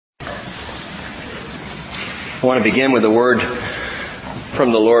I want to begin with a word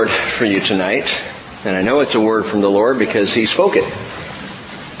from the Lord for you tonight. And I know it's a word from the Lord because He spoke it.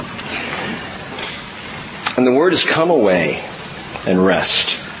 And the word is come away and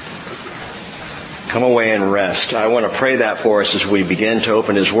rest. Come away and rest. I want to pray that for us as we begin to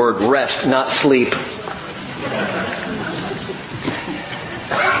open His word. Rest, not sleep.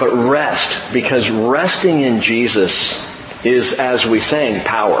 But rest, because resting in Jesus is, as we sang,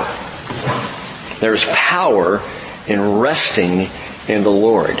 power. There's power in resting in the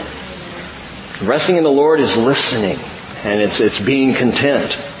Lord. Resting in the Lord is listening, and it's being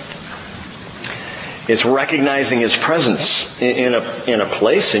content. It's recognizing His presence in a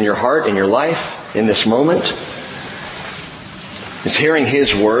place, in your heart, in your life, in this moment. It's hearing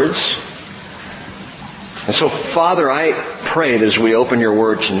His words. And so, Father, I pray that as we open your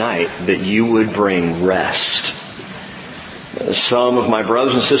word tonight, that you would bring rest. Some of my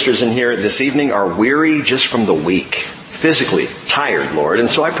brothers and sisters in here this evening are weary just from the week. Physically tired, Lord. And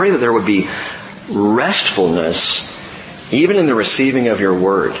so I pray that there would be restfulness even in the receiving of your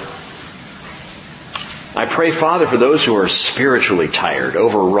word. I pray, Father, for those who are spiritually tired,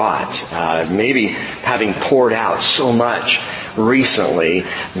 overwrought, maybe having poured out so much recently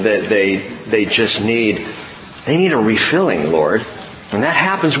that they just need a refilling, Lord. And that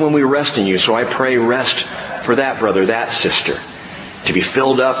happens when we rest in you. So I pray rest for that brother, that sister, to be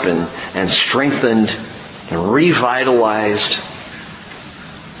filled up and strengthened and revitalized.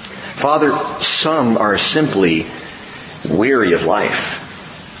 Father, some are simply weary of life.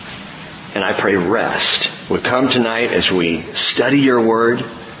 And I pray rest would come tonight as we study your word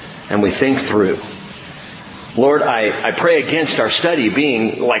and we think through. Lord, I pray against our study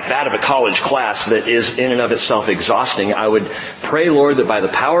being like that of a college class that is in and of itself exhausting. I would pray, Lord, that by the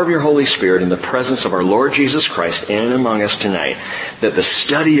power of your Holy Spirit and the presence of our Lord Jesus Christ in and among us tonight, that the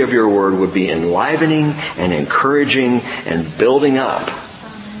study of your word would be enlivening and encouraging and building up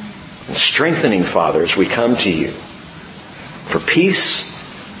and strengthening, Father, as we come to you for peace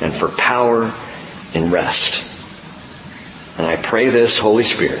and for power and rest. And I pray this, Holy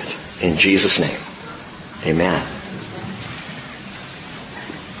Spirit, in Jesus' name. Amen.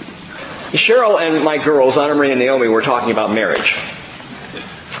 Cheryl and my girls, Anna Marie and Naomi, were talking about marriage.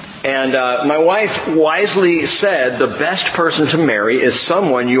 And my wife wisely said the best person to marry is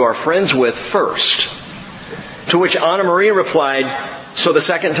someone you are friends with first. To which Anna Marie replied, so the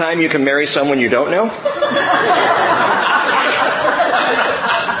second time you can marry someone you don't know?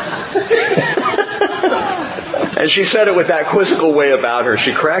 And she said it with that quizzical way about her.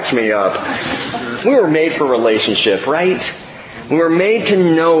 She cracks me up. We were made for relationship, right? We were made to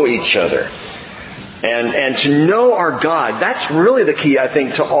know each other. And to know our God. That's really the key, I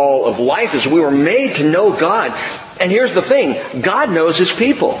think, to all of life, is we were made to know God. And here's the thing. God knows His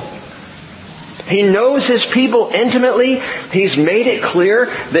people. He knows His people intimately. He's made it clear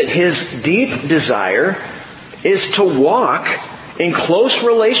that His deep desire is to walk in close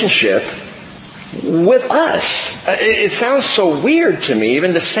relationship with us. It sounds so weird to me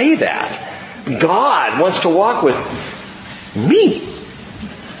even to say that. God wants to walk with me.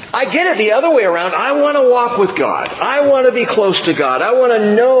 I get it the other way around. I want to walk with God. I want to be close to God. I want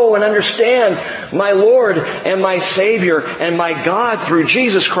to know and understand my Lord and my Savior and my God through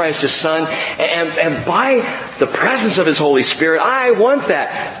Jesus Christ, His Son. And by the presence of His Holy Spirit, I want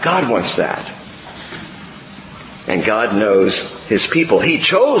that. God wants that. And God knows His people. He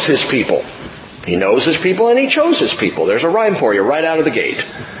chose His people. He knows His people and He chose His people. There's a rhyme for you right out of the gate.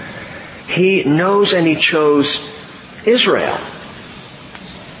 He knows and He chose Israel.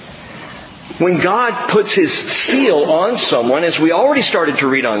 When God puts His seal on someone, as we already started to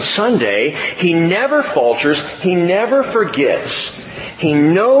read on Sunday, He never falters, He never forgets. He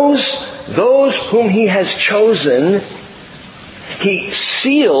knows those whom He has chosen. He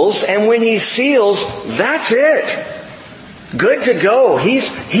seals, and when He seals, that's it. Good to go.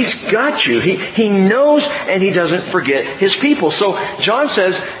 He's got you. He knows and He doesn't forget His people. So John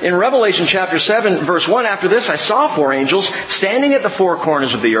says in Revelation chapter 7 verse 1, after this I saw 4 angels standing at the 4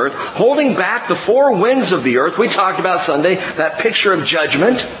 corners of the earth, holding back the 4 winds of the earth. We talked about Sunday, that picture of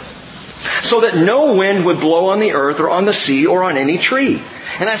judgment, so that no wind would blow on the earth or on the sea or on any tree.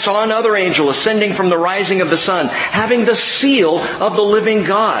 And I saw another angel ascending from the rising of the sun, having the seal of the living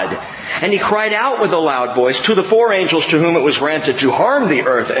God. And he cried out with a loud voice to the 4 angels to whom it was granted to harm the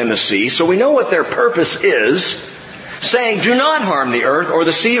earth and the sea. So we know what their purpose is, saying, do not harm the earth or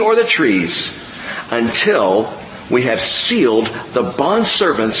the sea or the trees until we have sealed the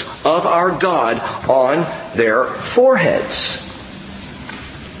bondservants of our God on their foreheads.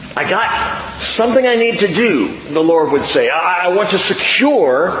 I got something I need to do, the Lord would say. I want to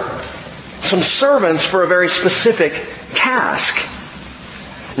secure some servants for a very specific task.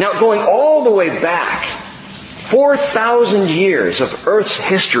 Now, going all the way back, 4,000 years of earth's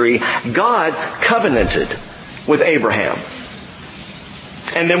history, God covenanted with Abraham.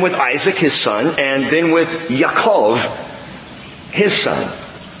 And then with Isaac, his son, and then with Yaakov, his son.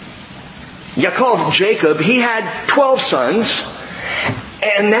 Yaakov, Jacob, he had 12 sons.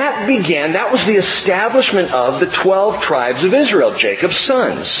 And that was the establishment of the 12 tribes of Israel, Jacob's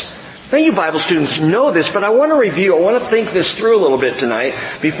sons. Now you Bible students know this, but I want to think this through a little bit tonight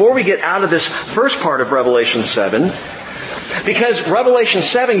before we get out of this first part of Revelation 7. Because Revelation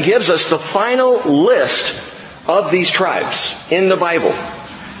 7 gives us the final list of these tribes in the Bible.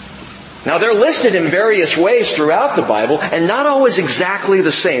 Now they're listed in various ways throughout the Bible, and not always exactly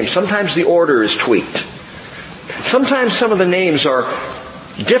the same. Sometimes the order is tweaked. Sometimes some of the names are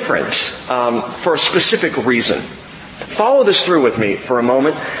different for a specific reason. Follow this through with me for a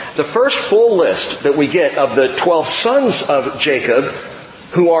moment. The first full list that we get of the 12 sons of Jacob,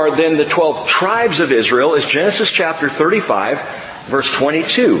 who are then the 12 tribes of Israel, is Genesis chapter 35, verse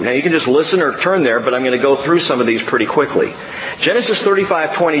 22. Now you can just listen or turn there, but I'm going to go through some of these pretty quickly. Genesis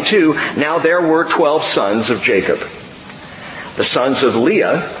 35:22, now there were 12 sons of Jacob. The sons of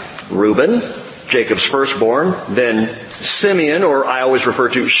Leah, Reuben, Jacob's firstborn, then Simeon, or I always refer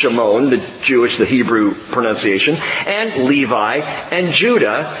to Shimon, the Hebrew pronunciation, and Levi, and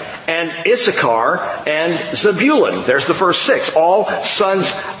Judah, and Issachar, and Zebulun. There's the first 6, all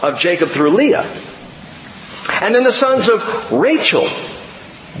sons of Jacob through Leah. And then the sons of Rachel,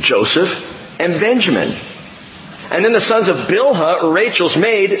 Joseph, and Benjamin. And then the sons of Bilhah, Rachel's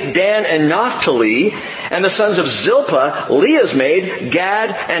maid, Dan and Naphtali. And the sons of Zilpah, Leah's maid,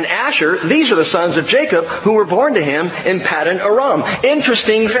 Gad and Asher. These are the sons of Jacob who were born to him in Paddan Aram.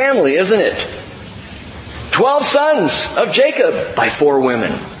 Interesting family, isn't it? 12 sons of Jacob by 4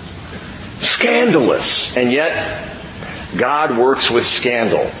 women. Scandalous. And yet, God works with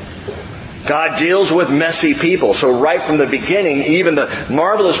scandal. God deals with messy people. So right from the beginning, even the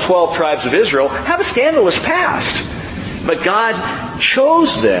marvelous 12 tribes of Israel have a scandalous past. But God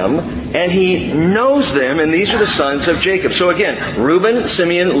chose them, and He knows them, and these are the sons of Jacob. So again, Reuben,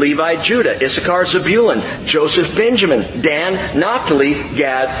 Simeon, Levi, Judah, Issachar, Zebulun, Joseph, Benjamin, Dan, Naphtali,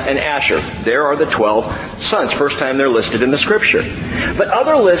 Gad, and Asher. There are the 12 sons. First time they're listed in the Scripture. But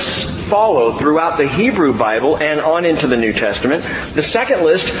other lists follow throughout the Hebrew Bible and on into the New Testament. The second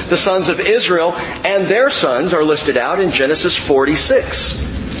list, the sons of Israel and their sons, are listed out in Genesis 46,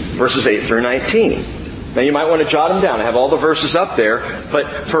 verses 8 through 19. Now you might want to jot them down. I have all the verses up there. But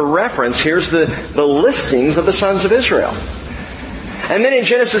for reference, here's the listings of the sons of Israel. And then in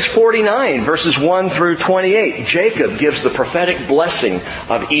Genesis 49, verses 1 through 28, Jacob gives the prophetic blessing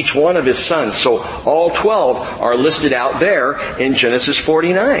of each one of his sons. So all 12 are listed out there in Genesis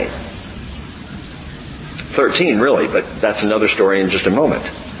 49. 13 really, but that's another story in just a moment.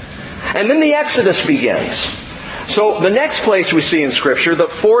 And then the Exodus begins. So the next place we see in Scripture, the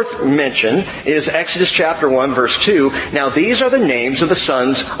fourth mention, is Exodus chapter 1, verse 2. Now these are the names of the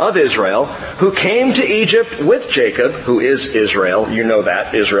sons of Israel who came to Egypt with Jacob, who is Israel. You know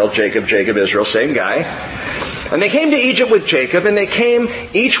that. Israel, Jacob, Israel, same guy. And they came to Egypt with Jacob, and they came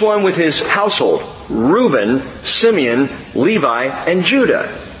each one with his household. Reuben, Simeon, Levi, and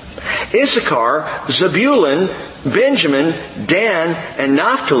Judah. Issachar, Zebulun, Benjamin, Dan, and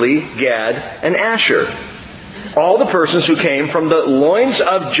Naphtali, Gad, and Asher. All the persons who came from the loins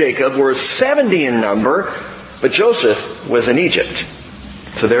of Jacob were 70 in number, but Joseph was in Egypt.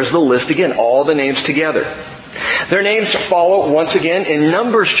 So there's the list again, all the names together. Their names follow once again in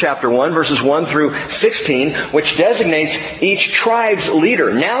Numbers chapter 1, verses 1 through 16, which designates each tribe's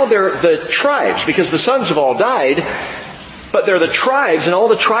leader. Now they're the tribes, because the sons have all died, but they're the tribes, and all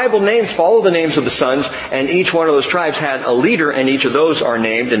the tribal names follow the names of the sons, and each one of those tribes had a leader, and each of those are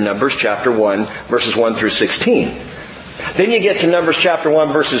named in Numbers chapter 1, verses 1 through 16. Then you get to Numbers chapter 1,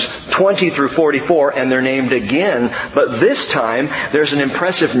 verses 20 through 44, and they're named again, but this time there's an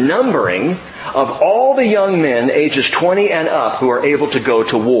impressive numbering of all the young men ages 20 and up who are able to go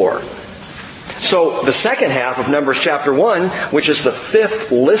to war. So the second half of Numbers chapter 1, which is the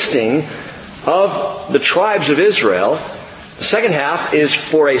fifth listing of the tribes of Israel, the second half is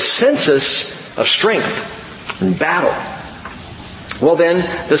for a census of strength and battle. Well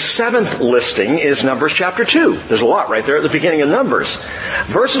then, the seventh listing is Numbers chapter 2. There's a lot right there at the beginning of Numbers.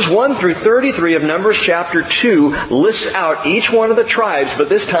 Verses 1 through 33 of Numbers chapter 2 lists out each one of the tribes, but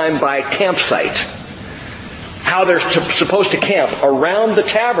this time by campsite. How they're supposed to camp around the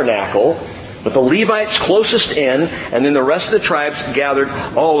tabernacle But the Levites closest in, and then the rest of the tribes gathered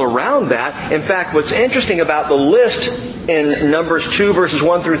all around that. In fact, what's interesting about the list in Numbers 2 verses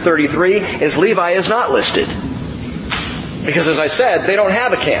 1 through 33 is Levi is not listed. Because as I said, they don't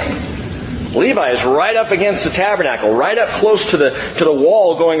have a camp. Levi is right up against the tabernacle, right up close to the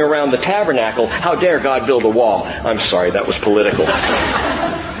wall going around the tabernacle. How dare God build a wall? I'm sorry, that was political.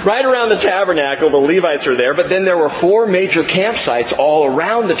 Right around the tabernacle, the Levites are there, but then there were 4 major campsites all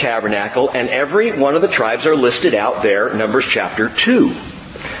around the tabernacle, and every one of the tribes are listed out there, Numbers chapter 2.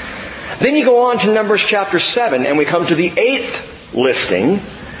 Then you go on to Numbers chapter 7, and we come to the 8th listing,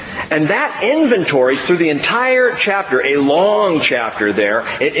 and that inventories through the entire chapter, a long chapter there,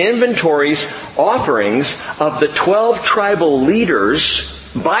 it inventories offerings of the 12 tribal leaders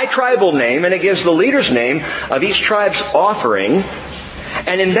by tribal name, and it gives the leader's name of each tribe's offering.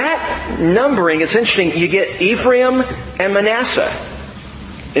 And in that numbering, it's interesting, you get Ephraim and Manasseh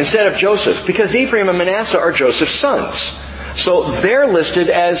instead of Joseph, because Ephraim and Manasseh are Joseph's sons. So they're listed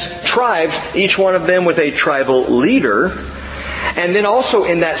as tribes, each one of them with a tribal leader. And then also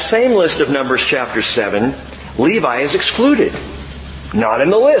in that same list of Numbers chapter 7, Levi is excluded. Not in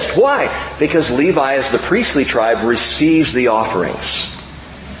the list. Why? Because Levi, as the priestly tribe, receives the offerings.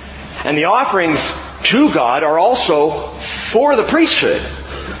 And the offerings to God are also for the priesthood.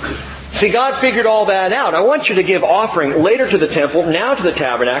 See, God figured all that out. I want you to give offering later to the temple, now to the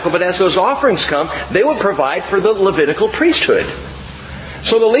tabernacle, but as those offerings come, they would provide for the Levitical priesthood.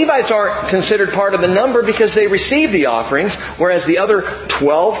 So the Levites aren't considered part of the number because they receive the offerings, whereas the other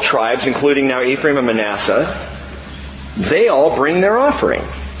 12 tribes, including now Ephraim and Manasseh, they all bring their offering.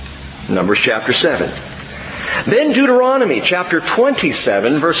 Numbers chapter 7. Then Deuteronomy chapter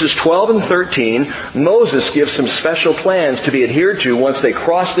 27, verses 12 and 13, Moses gives some special plans to be adhered to once they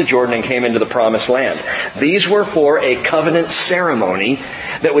crossed the Jordan and came into the promised land. These were for a covenant ceremony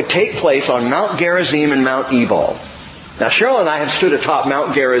that would take place on Mount Gerizim and Mount Ebal. Now, Cheryl and I have stood atop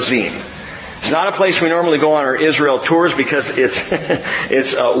Mount Gerizim. It's not a place we normally go on our Israel tours because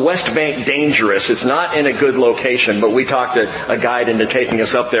it's West Bank dangerous. It's not in a good location, but we talked a guide into taking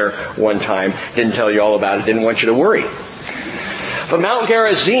us up there one time. Didn't tell you all about it. Didn't want you to worry. But Mount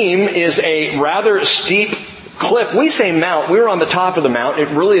Gerizim is a rather steep cliff. We say mount. We were on the top of the mount. It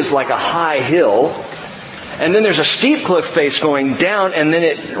really is like a high hill. And then there's a steep cliff face going down, and then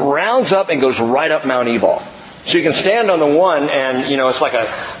it rounds up and goes right up Mount Ebal. So you can stand on the one and, it's like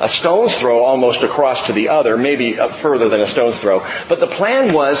a stone's throw almost across to the other, maybe further than a stone's throw. But the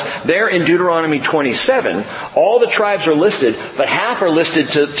plan was, there in Deuteronomy 27, all the tribes are listed, but half are listed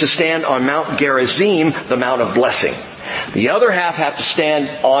to stand on Mount Gerizim, the Mount of Blessing. The other half have to stand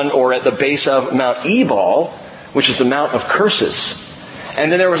on or at the base of Mount Ebal, which is the Mount of Curses. And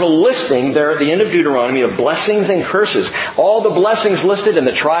then there was a listing there at the end of Deuteronomy of blessings and curses. All the blessings listed, and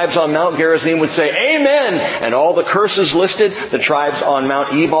the tribes on Mount Gerizim would say, Amen! And all the curses listed, the tribes on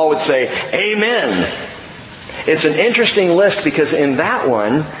Mount Ebal would say, Amen! It's an interesting list because in that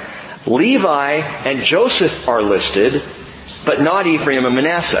one, Levi and Joseph are listed, but not Ephraim and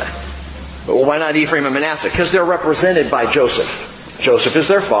Manasseh. Well, why not Ephraim and Manasseh? Because they're represented by Joseph. Joseph is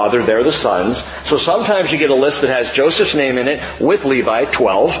their father, they're the sons. So sometimes you get a list that has Joseph's name in it with Levi,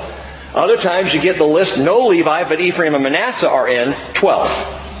 12. Other times you get the list, no Levi, but Ephraim and Manasseh are in, 12.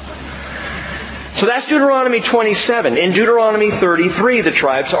 So that's Deuteronomy 27. In Deuteronomy 33, the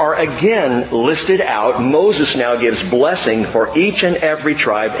tribes are again listed out. Moses now gives blessing for each and every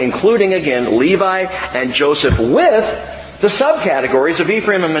tribe, including again Levi and Joseph with the subcategories of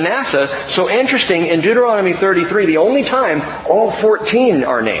Ephraim and Manasseh. So interesting, in Deuteronomy 33, the only time all 14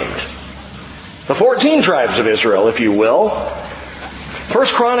 are named. The 14 tribes of Israel, if you will. 1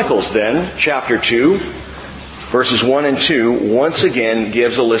 Chronicles then, chapter 2, verses 1 and 2, once again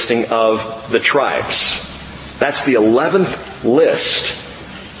gives a listing of the tribes. That's the 11th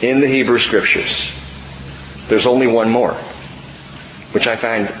list in the Hebrew Scriptures. There's only one more, which I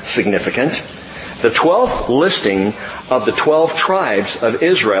find significant. The 12th listing of the 12 tribes of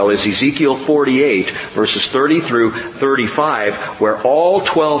Israel is Ezekiel 48, verses 30 through 35, where all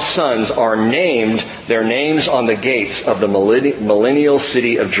 12 sons are named, their names on the gates of the millennial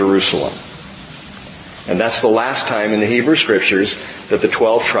city of Jerusalem. And that's the last time in the Hebrew Scriptures that the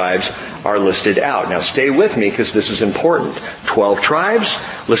 12 tribes are listed out. Now stay with me because this is important. 12 tribes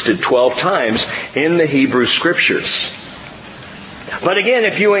listed 12 times in the Hebrew Scriptures. But again,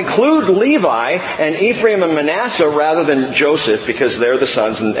 if you include Levi and Ephraim and Manasseh rather than Joseph, because they're the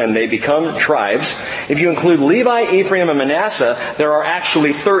sons and they become tribes, if you include Levi, Ephraim, and Manasseh, there are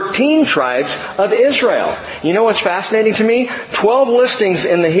actually 13 tribes of Israel. You know what's fascinating to me? 12 listings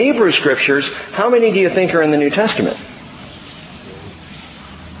in the Hebrew Scriptures. How many do you think are in the New Testament?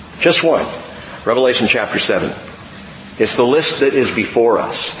 Just one. Revelation chapter 7. It's the list that is before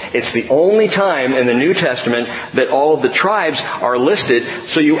us. It's the only time in the New Testament that all of the tribes are listed.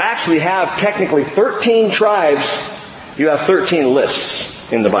 So you actually have technically 13 tribes. You have 13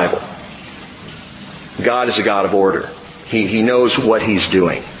 lists in the Bible. God is a God of order. He knows what He's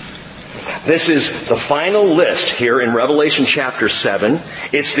doing. This is the final list here in Revelation chapter 7.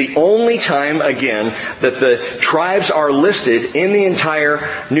 It's the only time, again, that the tribes are listed in the entire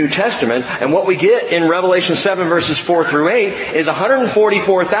New Testament. And what we get in Revelation 7 verses 4 through 8 is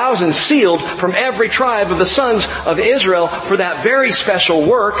 144,000 sealed from every tribe of the sons of Israel for that very special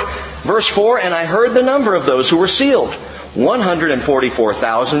work. Verse 4, and I heard the number of those who were sealed.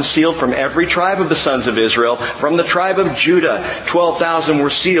 144,000 sealed from every tribe of the sons of Israel. From the tribe of Judah, 12,000 were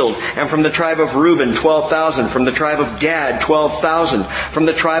sealed. And from the tribe of Reuben, 12,000. From the tribe of Gad, 12,000. From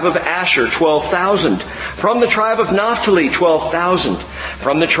the tribe of Asher, 12,000. From the tribe of Naphtali, 12,000.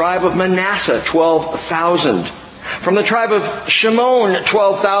 From the tribe of Manasseh, 12,000. From the tribe of Shimon,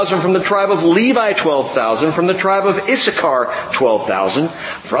 12,000. From the tribe of Levi, 12,000. From the tribe of Issachar, 12,000.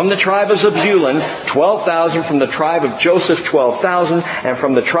 From the tribe of Zebulun, 12,000. From the tribe of Joseph, 12,000. And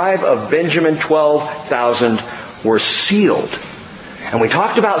from the tribe of Benjamin, 12,000 were sealed. And we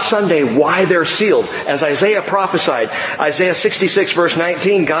talked about Sunday why they're sealed. As Isaiah prophesied, Isaiah 66 verse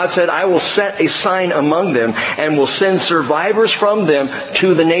 19, God said, I will set a sign among them and will send survivors from them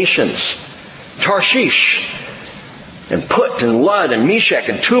to the nations. Tarshish, and Put, and Lud, and Meshach,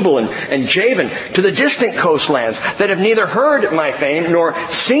 and Tubal, and Javan, to the distant coastlands that have neither heard my fame nor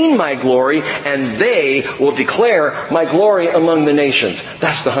seen my glory, and they will declare my glory among the nations.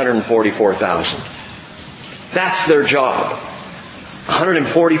 That's the 144,000. That's their job.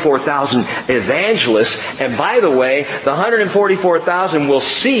 144,000 evangelists. And by the way, the 144,000 will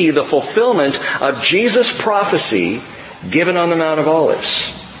see the fulfillment of Jesus' prophecy given on the Mount of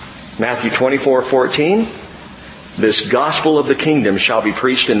Olives. Matthew 24:14. This gospel of the kingdom shall be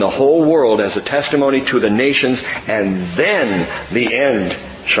preached in the whole world as a testimony to the nations, and then the end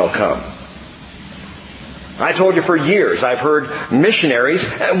shall come. I told you for years, I've heard missionaries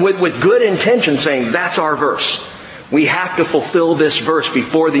with good intention saying, that's our verse. We have to fulfill this verse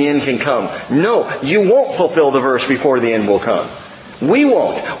before the end can come. No, you won't fulfill the verse before the end will come. We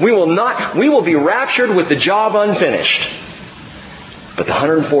won't. We will not. We will be raptured with the job unfinished. But the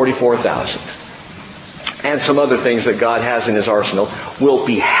 144,000... and some other things that God has in His arsenal will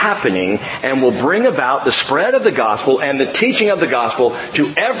be happening and will bring about the spread of the gospel and the teaching of the gospel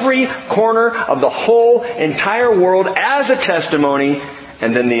to every corner of the whole entire world as a testimony,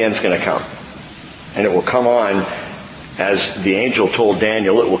 and then the end's going to come. And it will come on, as the angel told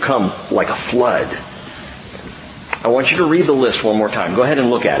Daniel, it will come like a flood. I want you to read the list one more time. Go ahead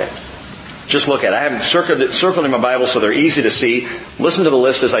and look at it. Just look at it. I have it circled in my Bible so they're easy to see. Listen to the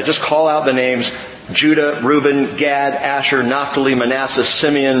list as I just call out the names: Judah, Reuben, Gad, Asher, Naphtali, Manasseh,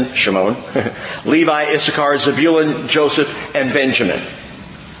 Simeon, Shimon, Levi, Issachar, Zebulun, Joseph, and Benjamin.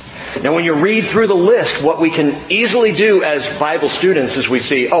 Now when you read through the list, what we can easily do as Bible students is we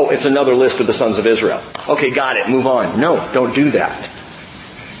see, oh, it's another list of the sons of Israel. Okay, got it, move on. No, don't do that.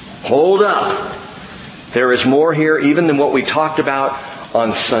 Hold up. There is more here even than what we talked about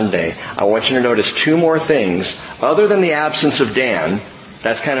on Sunday. I want you to notice two more things. Other than the absence of Dan,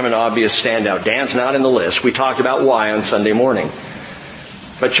 that's kind of an obvious standout. Dan's not in the list. We talked about why on Sunday morning.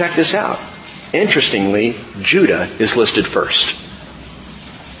 But check this out. Interestingly, Judah is listed first.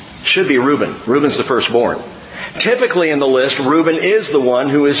 Should be Reuben. Reuben's the firstborn. Typically in the list, Reuben is the one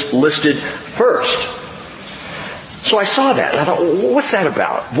who is listed first. So I saw that and I thought, what's that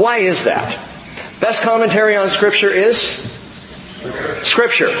about? Why is that? Best commentary on Scripture is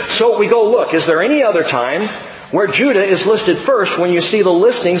Scripture. So we go look. Is there any other time where Judah is listed first when you see the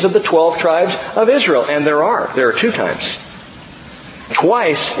listings of the 12 tribes of Israel? And there are. There are two times.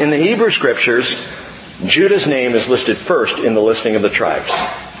 Twice in the Hebrew Scriptures, Judah's name is listed first in the listing of the tribes.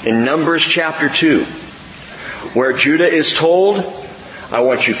 In Numbers chapter 2, where Judah is told, I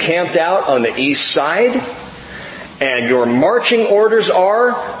want you camped out on the east side, and your marching orders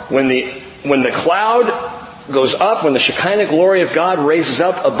are when the cloud goes up, when the Shekinah glory of God raises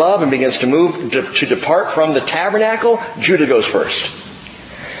up above and begins to move to depart from the tabernacle, Judah goes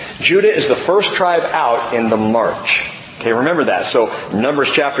first. Judah is the first tribe out in the march. Okay, remember that. So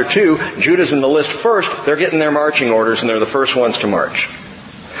Numbers chapter 2, Judah's in the list first. They're getting their marching orders and they're the first ones to march.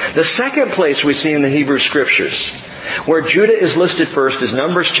 The second place we see in the Hebrew Scriptures where Judah is listed first is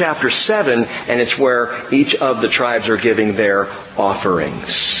Numbers chapter 7, and it's where each of the tribes are giving their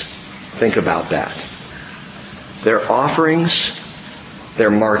offerings. Think about that. Their offerings,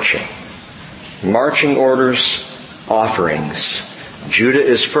 their marching. Marching orders, offerings. Judah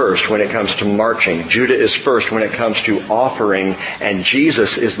is first when it comes to marching. Judah is first when it comes to offering. And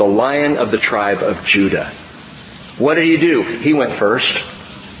Jesus is the Lion of the tribe of Judah. What did he do? He went first.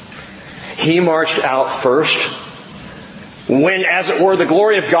 He marched out first. When, as it were, the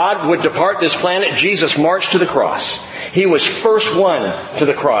glory of God would depart this planet, Jesus marched to the cross. He was first one to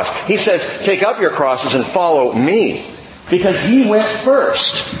the cross. He says, take up your crosses and follow me. Because he went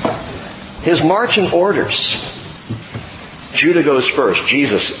first. His marching orders. Judah goes first.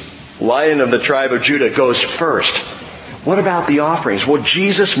 Jesus, Lion of the tribe of Judah, goes first. What about the offerings? Well,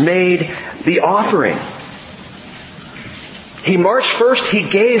 Jesus made the offering. He marched first. He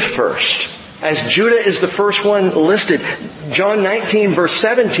gave first. As Judah is the first one listed. John 19 verse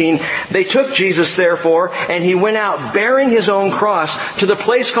 17, they took Jesus therefore, and he went out bearing his own cross to the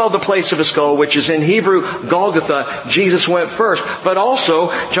place called the place of a skull, which is in Hebrew Golgotha. Jesus went first. But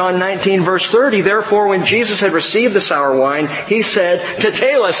also, John 19 verse 30, therefore when Jesus had received the sour wine, he said,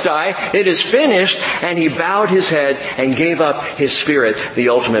 Tetelestai, it is finished, and he bowed his head and gave up his spirit, the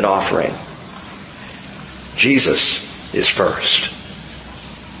ultimate offering. Jesus is first.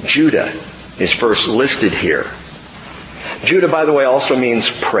 Judah is first listed here. Judah, by the way, also means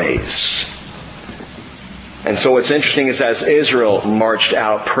praise. And so what's interesting is as Israel marched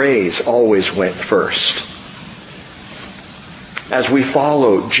out, praise always went first. As we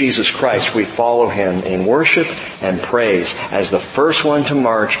follow Jesus Christ, we follow Him in worship and praise as the first one to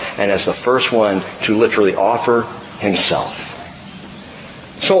march and as the first one to literally offer Himself.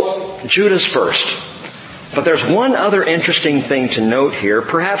 So, Judah's first. But there's one other interesting thing to note here,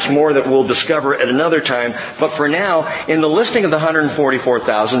 perhaps more that we'll discover at another time. But for now, in the listing of the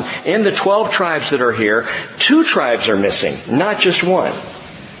 144,000, in the 12 tribes that are here, 2 tribes are missing, not just one.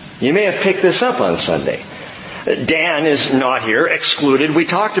 You may have picked this up on Sunday. Dan is not here, excluded. We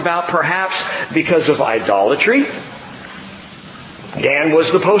talked about perhaps because of idolatry. Dan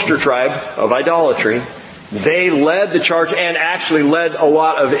was the poster tribe of idolatry. They led the charge and actually led a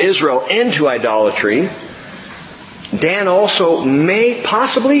lot of Israel into idolatry. Dan also may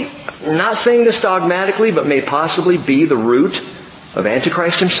possibly, not saying this dogmatically, but may possibly be the root of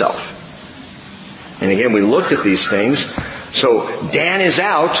Antichrist himself. And again, we looked at these things. So Dan is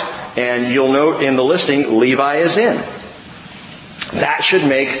out, and you'll note in the listing, Levi is in. That should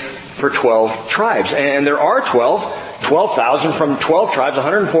make for 12 tribes. And there are 12,000 from 12 tribes,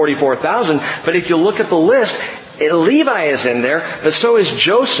 144,000. But if you look at the list, Levi is in there, but so is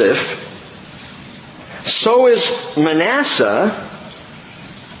Joseph. So is Manasseh.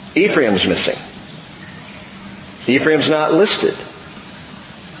 Ephraim's missing. Ephraim's not listed.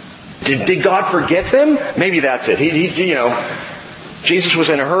 Did God forget them? Maybe that's it. Jesus was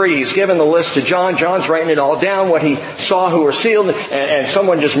in a hurry. He's given the list to John. John's writing it all down, what he saw who were sealed, and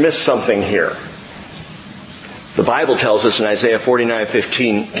someone just missed something here. The Bible tells us in Isaiah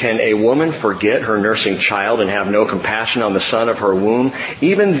 49:15, can a woman forget her nursing child and have no compassion on the son of her womb?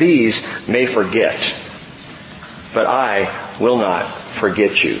 Even these may forget, but I will not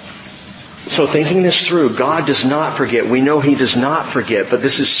forget you. So thinking this through, God does not forget. We know He does not forget, but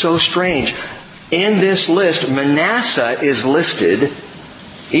this is so strange. In this list, Manasseh is listed,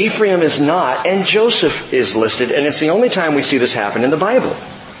 Ephraim is not, and Joseph is listed, and it's the only time we see this happen in the Bible.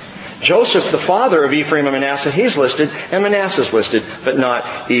 Joseph, the father of Ephraim and Manasseh, he's listed, and Manasseh's listed, but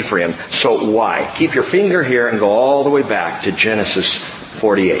not Ephraim. So why? Keep your finger here and go all the way back to Genesis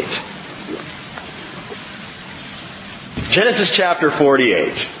 48. Genesis chapter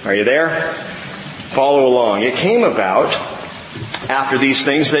 48. Are you there? Follow along. It came about after these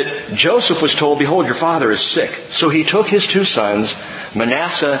things that Joseph was told, behold, your father is sick. So he took his 2 sons,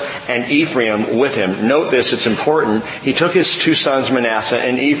 Manasseh and Ephraim, with him. Note this, it's important. He took his 2 sons, Manasseh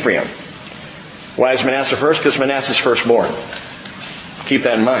and Ephraim. Why is Manasseh first? Because Manasseh's firstborn. Keep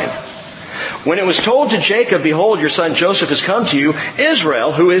that in mind. When it was told to Jacob, behold, your son Joseph has come to you,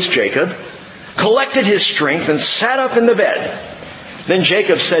 Israel, who is Jacob, collected his strength and sat up in the bed. Then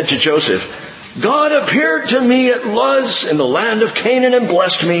Jacob said to Joseph, God appeared to me at Luz in the land of Canaan and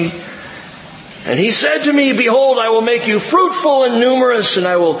blessed me. And He said to me, behold, I will make you fruitful and numerous, and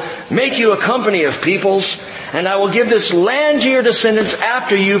I will make you a company of peoples, and I will give this land to your descendants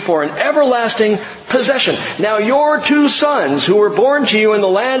after you for an everlasting possession. Now your 2 sons who were born to you in the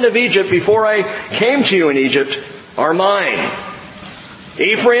land of Egypt before I came to you in Egypt are mine.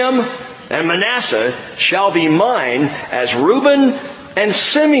 Ephraim and Manasseh shall be mine, as Reuben and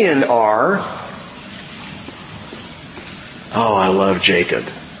Simeon are. Oh, I love Jacob.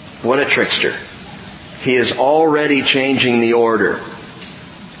 What a trickster. He is already changing the order.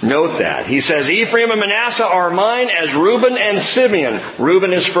 Note that. He says, Ephraim and Manasseh are mine as Reuben and Simeon.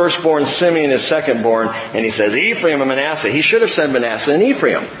 Reuben is firstborn, Simeon is secondborn. And he says, Ephraim and Manasseh. He should have said Manasseh and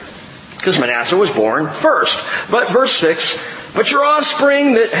Ephraim, because Manasseh was born first. But verse 6, but your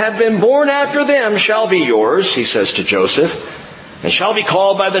offspring that have been born after them shall be yours, he says to Joseph, and shall be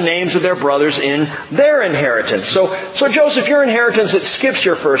called by the names of their brothers in their inheritance. So Joseph, your inheritance, it skips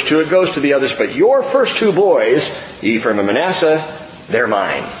your first two, it goes to the others, but your first two boys, Ephraim and Manasseh, they're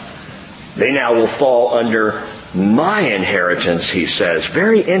mine. They now will fall under my inheritance, he says.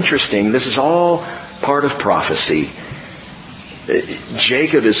 Very interesting. This is all part of prophecy.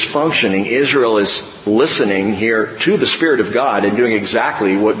 Jacob is functioning. Israel is listening here to the Spirit of God and doing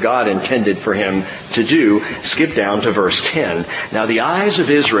exactly what God intended for him to do. Skip down to verse 10. Now the eyes of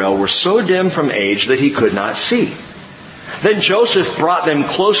Israel were so dim from age that he could not see. Then Joseph brought them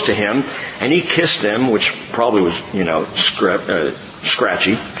close to him, and he kissed them, which probably was,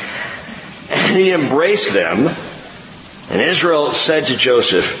 scratchy. And he embraced them. And Israel said to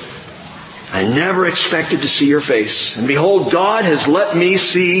Joseph, I never expected to see your face. And behold, God has let me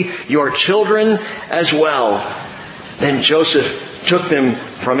see your children as well. Then Joseph took them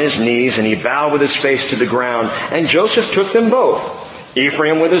from his knees, and he bowed with his face to the ground. And Joseph took them both,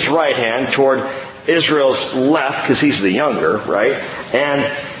 Ephraim with his right hand toward Israel's left, because he's the younger, right? And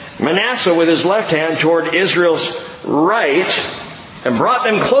Manasseh with his left hand toward Israel's right, and brought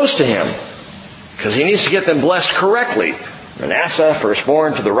them close to him, because he needs to get them blessed correctly. Manasseh,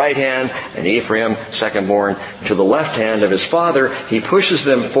 firstborn, to the right hand, and Ephraim, secondborn, to the left hand of his father. He pushes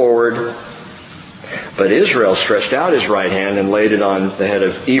them forward, but Israel stretched out his right hand and laid it on the head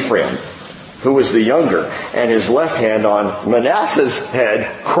of Ephraim, who was the younger, and his left hand on Manasseh's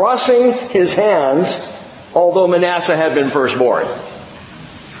head, crossing his hands, although Manasseh had been firstborn.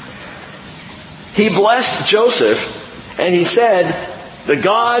 He blessed Joseph, and he said, the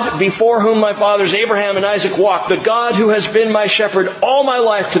God before whom my fathers Abraham and Isaac walked, the God who has been my shepherd all my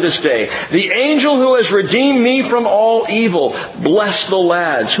life to this day, the angel who has redeemed me from all evil, bless the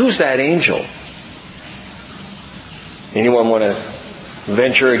lads. Who's that angel? Anyone want to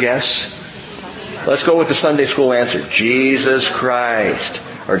venture a guess? Let's go with the Sunday school answer. Jesus Christ.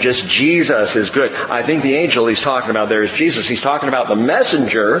 Or just Jesus is good. I think the angel he's talking about there is Jesus. He's talking about the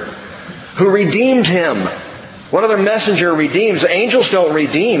messenger who redeemed him. What other messenger redeems? Angels don't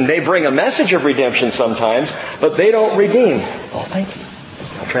redeem. They bring a message of redemption sometimes, but they don't redeem. Oh, thank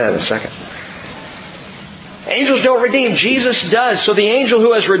you. I'll try that in a second. Angels don't redeem. Jesus does. So the angel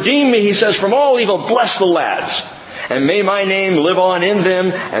who has redeemed me, he says, from all evil, bless the lads. And may my name live on in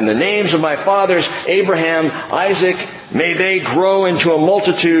them, and the names of my fathers, Abraham, Isaac, may they grow into a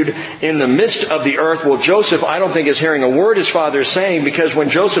multitude in the midst of the earth. Well, Joseph, I don't think is hearing a word his father is saying, because when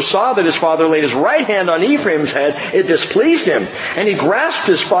Joseph saw that his father laid his right hand on Ephraim's head, it displeased him. And he grasped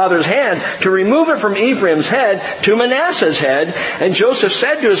his father's hand to remove it from Ephraim's head to Manasseh's head. And Joseph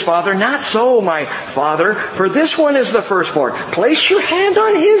said to his father, not so, my father, for this one is the firstborn. Place your hand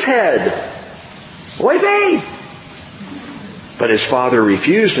on his head. Whidbey. But his father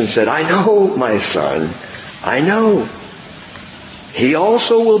refused and said, I know, my son, I know. He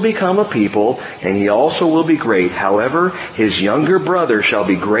also will become a people, and he also will be great. However, his younger brother shall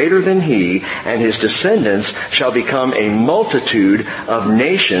be greater than he, and his descendants shall become a multitude of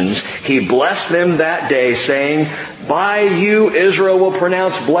nations. He blessed them that day, saying, by you Israel will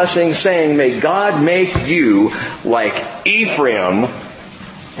pronounce blessing, saying, may God make you like Ephraim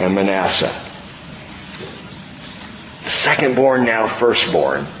and Manasseh. Secondborn now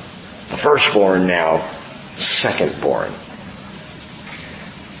firstborn. The firstborn now secondborn.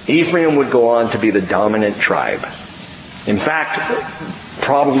 Ephraim would go on to be the dominant tribe. In fact,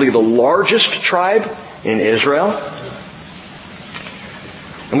 probably the largest tribe in Israel.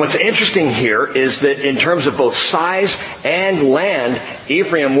 And what's interesting here is that in terms of both size and land,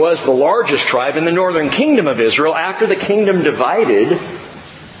 Ephraim was the largest tribe in the northern kingdom of Israel after the kingdom divided.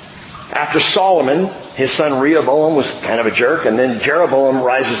 After Solomon, his son Rehoboam was kind of a jerk, and then Jeroboam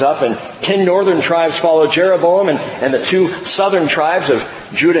rises up, and 10 northern tribes follow Jeroboam, and the 2 southern tribes of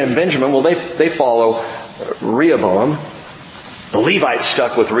Judah and Benjamin, well, they follow Rehoboam. The Levites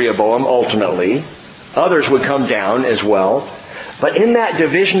stuck with Rehoboam ultimately. Others would come down as well. But in that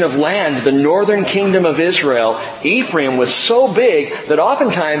division of land, the northern kingdom of Israel, Ephraim was so big that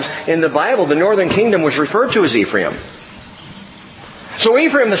oftentimes in the Bible, the northern kingdom was referred to as Ephraim. So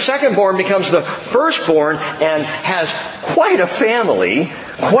Ephraim, the secondborn, becomes the firstborn and has quite a family,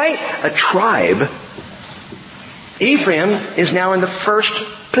 quite a tribe. Ephraim is now in the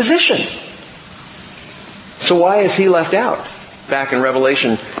first position. So why is he left out? back in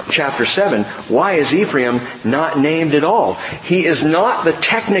Revelation chapter 7. Why is Ephraim not named at all? He is not the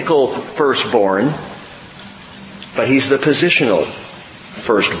technical firstborn, but he's the positional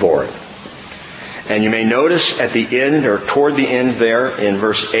firstborn. And you may notice at the end, or toward the end there in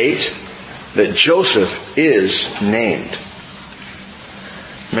verse 8, that Joseph is named.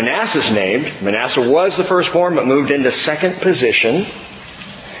 Manasseh's named. Manasseh was the firstborn, but moved into second position.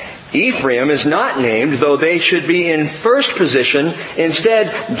 Ephraim is not named, though they should be in first position.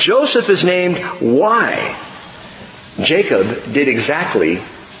 Instead, Joseph is named. Why? Jacob did exactly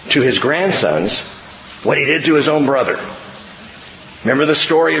to his grandsons what he did to his own brother. Remember the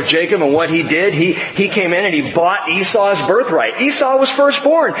story of Jacob and what he did? He came in and he bought Esau's birthright. Esau was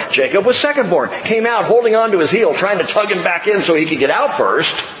firstborn. Jacob was secondborn. Came out holding on to his heel, trying to tug him back in so he could get out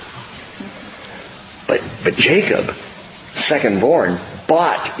first. But Jacob, secondborn,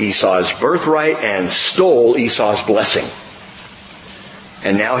 bought Esau's birthright and stole Esau's blessing.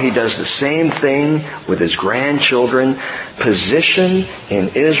 And now he does the same thing with his grandchildren. Position in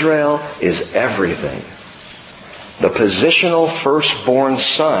Israel is everything. The positional firstborn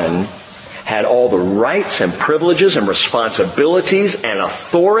son had all the rights and privileges and responsibilities and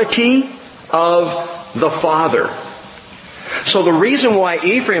authority of the father. So the reason why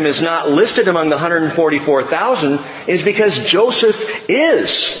Ephraim is not listed among the 144,000 is because Joseph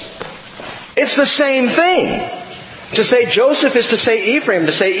is. It's the same thing. To say Joseph is to say Ephraim.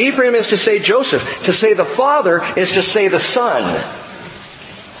 To say Ephraim is to say Joseph. To say the father is to say the son.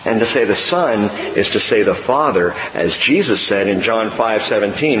 And to say the Son is to say the Father, as Jesus said in John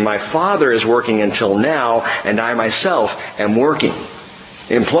 5:17, "My Father is working until now, and I myself am working."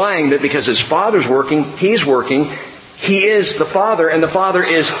 Implying that because his Father's working, he's working. He is the Father, and the Father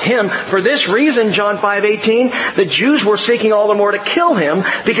is him. For this reason, John 5:18, the Jews were seeking all the more to kill him,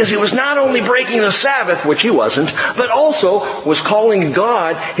 because he was not only breaking the Sabbath, which he wasn't, but also was calling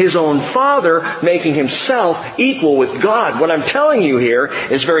God his own Father, making himself equal with God. What I'm telling you here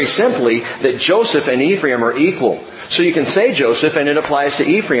is very simply that Joseph and Ephraim are equal. So you can say Joseph and it applies to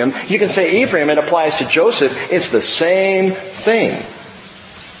Ephraim. You can say Ephraim and it applies to Joseph. It's the same thing.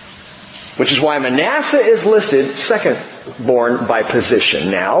 Which is why Manasseh is listed second-born by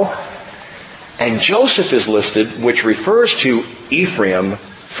position now. And Joseph is listed, which refers to Ephraim,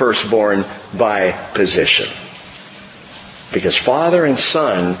 firstborn by position. Because father and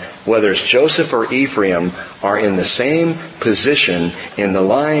son, whether it's Joseph or Ephraim, are in the same position in the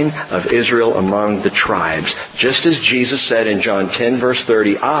line of Israel among the tribes. Just as Jesus said in John 10 verse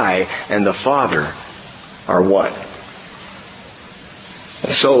 30, "I and the Father are one."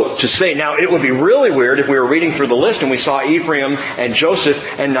 So to say, now it would be really weird if we were reading through the list and we saw Ephraim and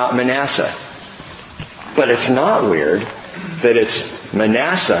Joseph and not Manasseh. But it's not weird that it's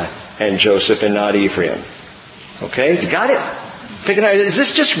Manasseh and Joseph and not Ephraim. Okay? You got it? Picking out. Is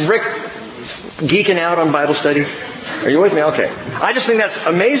this just Rick geeking out on Bible study? Are you with me? Okay. I just think that's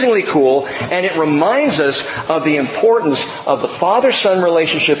amazingly cool, and it reminds us of the importance of the father-son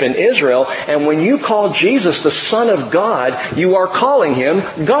relationship in Israel. And when you call Jesus the Son of God, you are calling him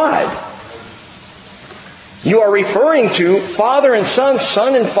God. You are referring to father and son,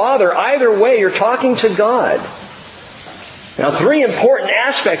 son and father. Either way, you're talking to God. Now, three important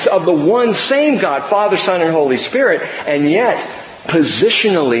aspects of the one same God, Father, Son, and Holy Spirit, and yet,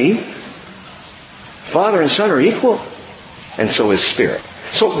 positionally, Father and Son are equal, and so is Spirit.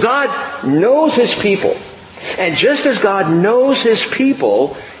 So God knows His people. And just as God knows His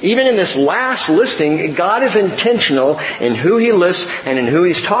people, even in this last listing, God is intentional in who He lists and in who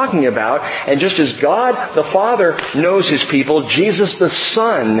He's talking about. And just as God the Father knows His people, Jesus the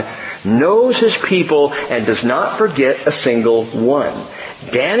Son knows His people and does not forget a single one.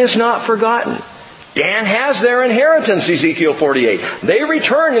 Dan is not forgotten. Dan has their inheritance, Ezekiel 48. They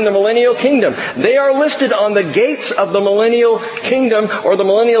return in the millennial kingdom. They are listed on the gates of the millennial kingdom or the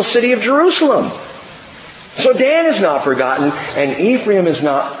millennial city of Jerusalem. So Dan is not forgotten and Ephraim is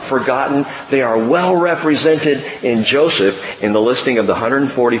not forgotten. They are well represented in Joseph in the listing of the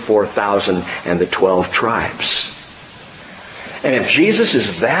 144,000 and the 12 tribes. And if Jesus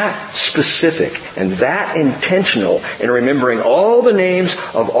is that specific and that intentional in remembering all the names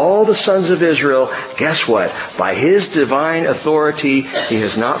of all the sons of Israel, guess what? By His divine authority, He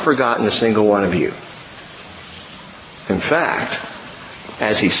has not forgotten a single one of you. In fact,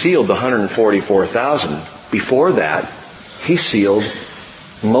 as He sealed the 144,000, before that, He sealed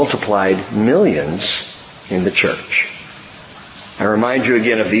multiplied millions in the church. I remind you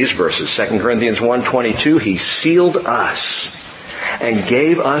again of these verses. 2 Corinthians 1:22, He sealed us and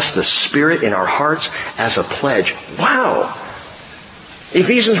gave us the Spirit in our hearts as a pledge. Wow!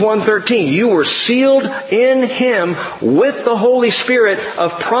 Ephesians 1:13, you were sealed in Him with the Holy Spirit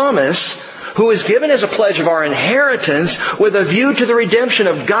of promise, who is given as a pledge of our inheritance with a view to the redemption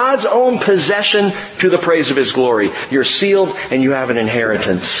of God's own possession to the praise of His glory. You're sealed and you have an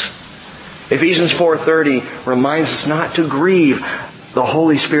inheritance. Ephesians 4:30 reminds us not to grieve the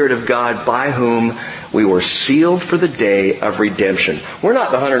Holy Spirit of God, by whom we were sealed for the day of redemption. We're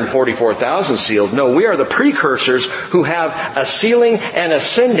not the 144,000 sealed. No, we are the precursors who have a sealing and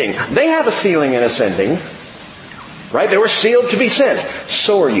ascending. They have a sealing and ascending. Right? They were sealed to be sent.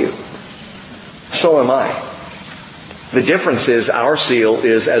 So are you. So am I. The difference is our seal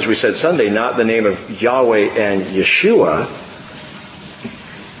is, as we said Sunday, not the name of Yahweh and Yeshua,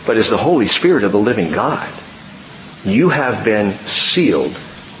 but is the Holy Spirit of the living God. You have been sealed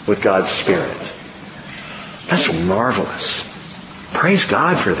with God's Spirit. That's marvelous. Praise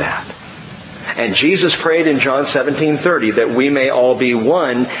God for that. And Jesus prayed in John 17:30 that we may all be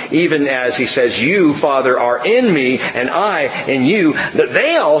one, even as He says, you, Father, are in me and I in you, that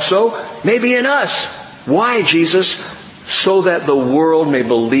they also may be in us. Why, Jesus? So that the world may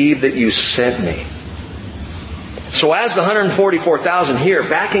believe that you sent me. So as the 144,000 here,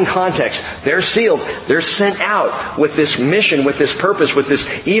 back in context, they're sealed, they're sent out with this mission, with this purpose, with this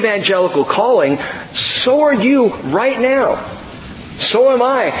evangelical calling. So are you right now. So am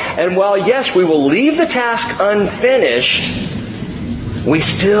I. And while, yes, we will leave the task unfinished, we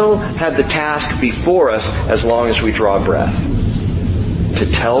still have the task before us as long as we draw breath. To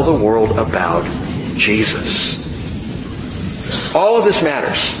tell the world about Jesus. All of this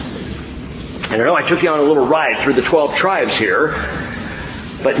matters. And I know I took you on a little ride through the 12 tribes here.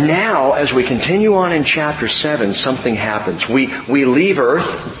 But now, as we continue on in chapter 7, something happens. We leave earth,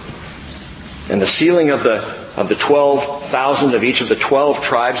 and the sealing of the 12,000 of each of the 12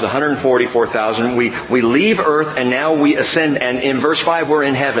 tribes, the 144,000, we leave earth and now we ascend. And in verse 5, we're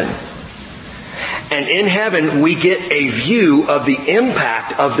in heaven. And in heaven, we get a view of the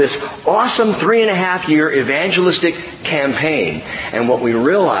impact of this awesome 3.5-year evangelistic campaign. And what we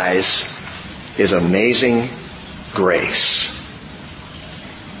realize is amazing grace.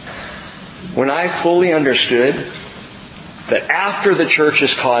 When I fully understood that after the church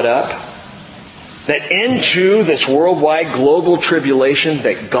is caught up, that into this worldwide global tribulation,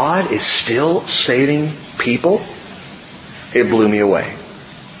 that God is still saving people, it blew me away.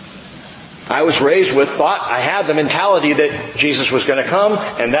 I was raised with I had the mentality that Jesus was going to come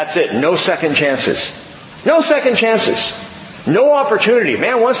and that's it. No second chances. No second chances. No opportunity.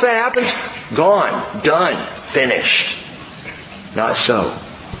 Man, once that happens, gone, done, finished. Not so.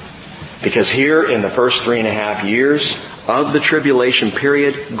 Because here in the first 3.5 years of the tribulation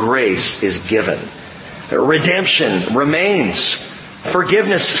period, grace is given. Redemption remains.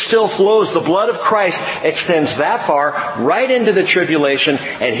 Forgiveness still flows. The blood of Christ extends that far right into the tribulation.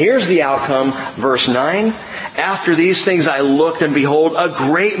 And here's the outcome, verse 9. After these things I looked, and behold, a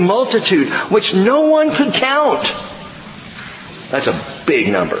great multitude, which no one could count. That's a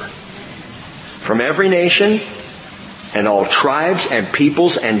big number. From every nation and all tribes and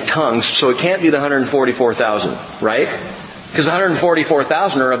peoples and tongues. So it can't be the 144,000, right? Because the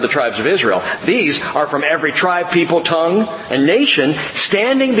 144,000 are of the tribes of Israel. These are from every tribe, people, tongue, and nation,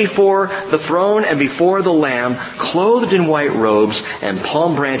 standing before the throne and before the Lamb, clothed in white robes, and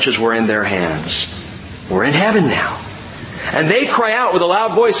palm branches were in their hands. We're in heaven now. And they cry out with a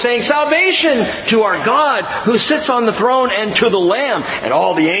loud voice, saying, salvation to our God who sits on the throne and to the Lamb. And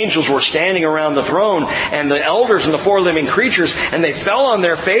all the angels were standing around the throne, and the elders and the 4 living creatures, and they fell on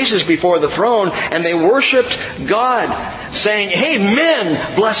their faces before the throne, and they worshipped God, saying,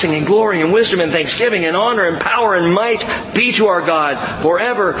 Amen! Blessing and glory and wisdom and thanksgiving and honor and power and might be to our God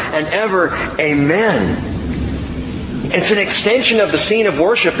forever and ever. Amen. It's an extension of the scene of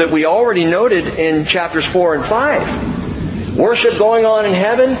worship that we already noted in chapters 4 and 5. Worship going on in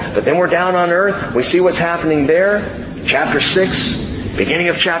heaven, but then we're down on earth. We see what's happening there. Chapter 6, beginning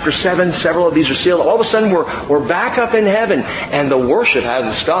of chapter 7, several of these are sealed. All of a sudden we're back up in heaven, and the worship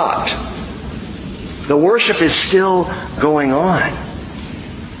hasn't stopped. The worship is still going on.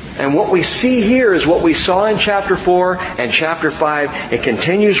 And what we see here is what we saw in chapter 4 and chapter 5. It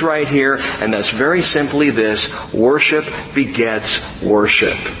continues right here, and that's very simply this: worship begets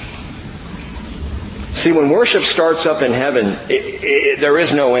worship. See, when worship starts up in heaven, there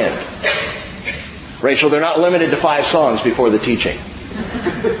is no end. Rachel, they're not limited to 5 songs before the teaching.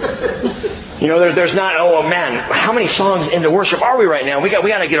 You know, there's not, oh man, how many songs into worship are we right now? We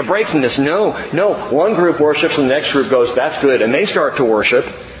got to get a break from this. No. One group worships and the next group goes, that's good, and they start to worship.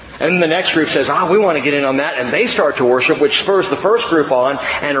 And the next group says, we want to get in on that, and they start to worship, which spurs the first group on,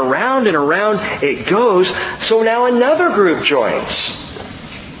 and around it goes. So now another group joins.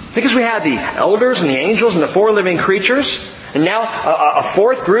 Because we had the elders and the angels and the four living creatures. And now a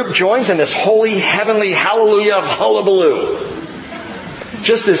fourth group joins in this holy, heavenly hallelujah of hullabaloo.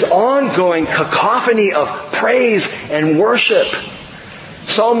 Just this ongoing cacophony of praise and worship.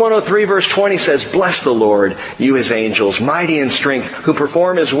 Psalm 103 verse 20 says, "Bless the Lord, you His angels, mighty in strength, who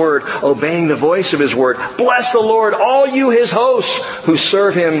perform His word, obeying the voice of His word. Bless the Lord, all you His hosts, who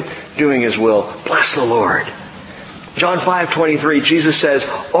serve Him, doing His will." Bless the Lord. John 5:23, Jesus says,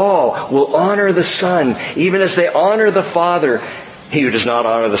 "All will honor the Son, even as they honor the Father. He who does not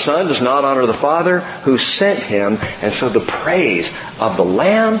honor the Son does not honor the Father who sent Him." And so the praise of the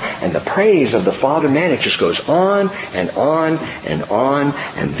Lamb and the praise of the Father, man, it just goes on and on and on.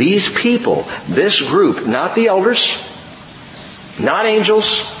 And these people, this group, not the elders, not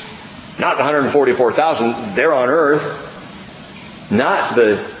angels, not the 144,000, they're on earth, not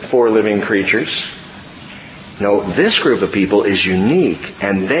the four living creatures. No, this group of people is unique,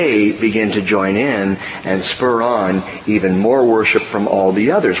 and they begin to join in and spur on even more worship from all the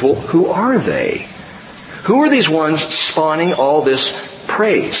others. Well, who are they? Who are these ones spawning all this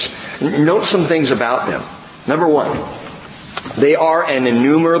praise? Note some things about them. Number one, they are an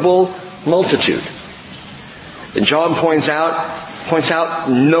innumerable multitude. And John points out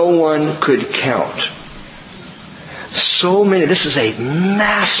no one could count. So many, this is a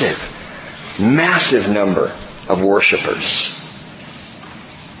massive, massive number of worshipers.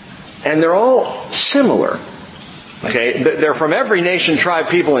 And they're all similar. Okay, they're from every nation, tribe,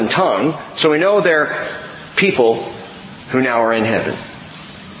 people, and tongue. So we know they're people who now are in heaven,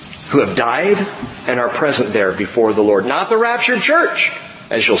 who have died and are present there before the Lord. Not the raptured church,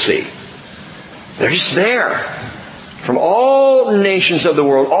 as you'll see. They're just there. From all nations of the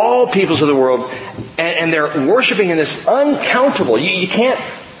world, all peoples of the world. And they're worshiping in this uncountable. You can't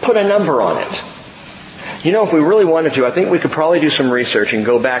put a number on it. You know, if we really wanted to, I think we could probably do some research and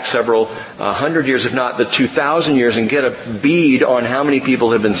go back several hundred years, if not the 2,000 years, and get a bead on how many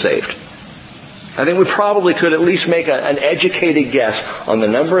people have been saved. I think we probably could at least make an educated guess on the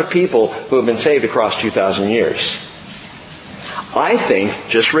number of people who have been saved across 2,000 years. I think,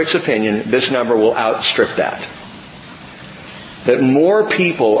 just Rick's opinion, this number will outstrip that. That more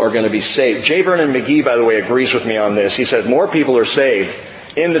people are going to be saved. J. Vernon McGee, by the way, agrees with me on this. He says more people are saved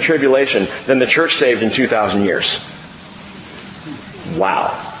in the tribulation than the church saved in 2,000 years.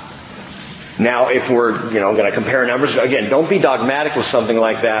 Wow. Now, if we're, going to compare numbers, again, don't be dogmatic with something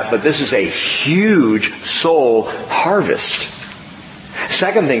like that, but this is a huge soul harvest.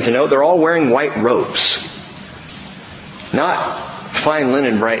 Second thing to note, they're all wearing white robes. Not fine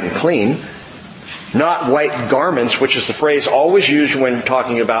linen, bright and clean. Not white garments, which is the phrase always used when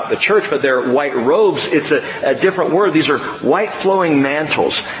talking about the church, but they're white robes. It's a different word. These are white flowing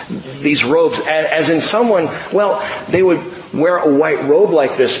mantles. These robes, as in someone, well, they would wear a white robe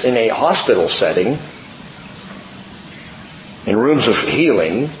like this in a hospital setting, in rooms of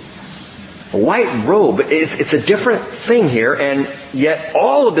healing. A white robe, it's a different thing here, and yet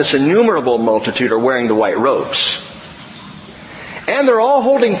all of this innumerable multitude are wearing the white robes. And they're all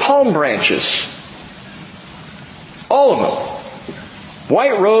holding palm branches. All of them.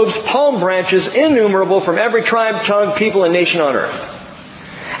 White robes, palm branches, innumerable from every tribe, tongue, people, and nation on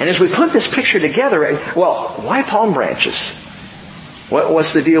earth. And as we put this picture together, well, why palm branches?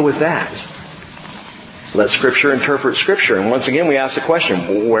 What's the deal with that? Let Scripture interpret Scripture. And once again, we ask the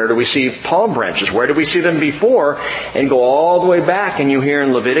question, where do we see palm branches? Where do we see them before? And go all the way back, and you hear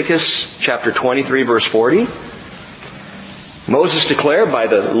in Leviticus chapter 23, verse 40, Moses declared by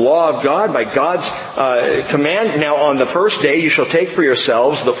the law of God, by God's command, "Now on the first day you shall take for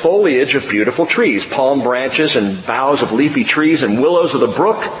yourselves the foliage of beautiful trees, palm branches and boughs of leafy trees and willows of the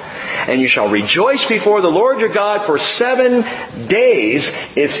brook, and you shall rejoice before the Lord your God for 7 days.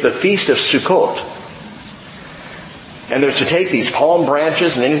 It's the feast of Sukkot." And they're to take these palm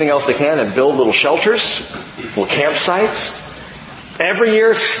branches and anything else they can and build little shelters, little campsites. Every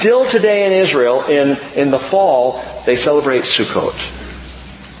year, still today in Israel, in the fall, they celebrate Sukkot,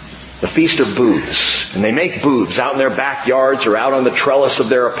 the Feast of Booths. And they make booths out in their backyards or out on the trellis of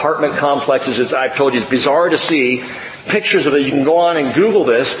their apartment complexes. As I've told you, it's bizarre to see pictures of it. You can go on and Google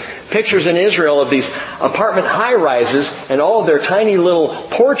this. Pictures in Israel of these apartment high-rises, and all of their tiny little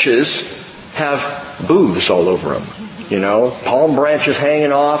porches have booths all over them. Palm branches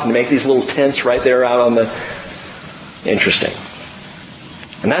hanging off, and make these little tents right there out on the... Interesting.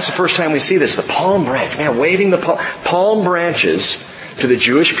 And that's the first time we see this. The palm branch. Man, waving the palm branches to the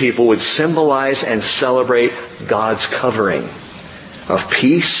Jewish people would symbolize and celebrate God's covering of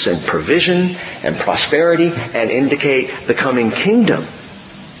peace and provision and prosperity and indicate the coming kingdom.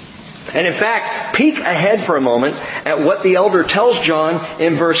 And in fact, peek ahead for a moment at what the elder tells John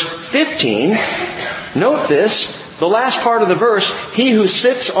in verse 15. Note this, the last part of the verse, he who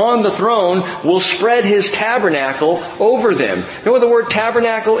sits on the throne will spread his tabernacle over them. You know what the word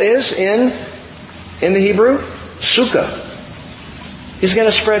tabernacle is in the Hebrew? Sukkah. He's going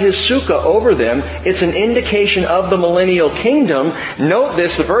to spread his sukkah over them. It's an indication of the millennial kingdom. Note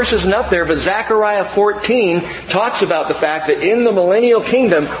this, the verse isn't up there, but Zechariah 14 talks about the fact that in the millennial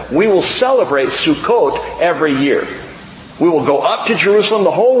kingdom, we will celebrate Sukkot every year. We will go up to Jerusalem. The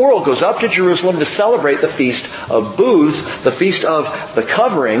whole world goes up to Jerusalem to celebrate the Feast of Booths, the Feast of the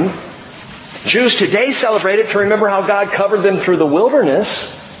Covering. Jews today celebrate it to remember how God covered them through the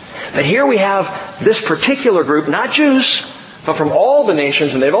wilderness. But here we have this particular group, not Jews, but from all the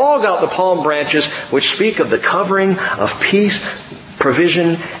nations, and they've all got the palm branches which speak of the covering of peace,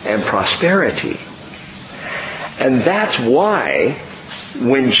 provision, and prosperity. And that's why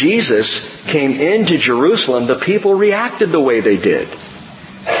when Jesus came into Jerusalem, the people reacted the way they did.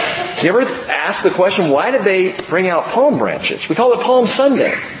 You ever ask the question, why did they bring out palm branches? We call it Palm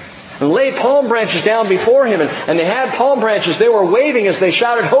Sunday. And lay palm branches down before Him. And they had palm branches. They were waving as they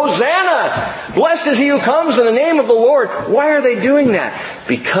shouted, Hosanna! Blessed is He who comes in the name of the Lord. Why are they doing that?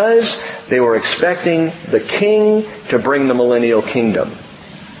 Because they were expecting the King to bring the millennial kingdom.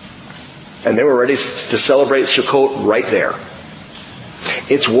 And they were ready to celebrate Sukkot right there.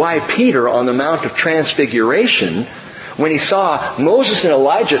 It's why Peter on the Mount of Transfiguration, when he saw Moses and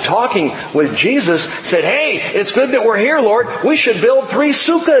Elijah talking with Jesus, said, hey, it's good that we're here, Lord. We should build 3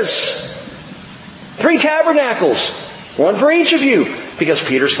 sukkahs, 3 tabernacles, one for each of you. Because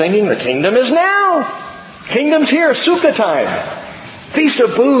Peter's thinking the kingdom is now. Kingdom's here, sukkah time. Feast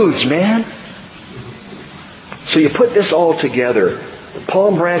of Booths, man. So you put this all together. The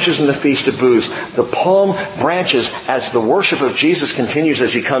palm branches and the Feast of Booths. The palm branches as the worship of Jesus continues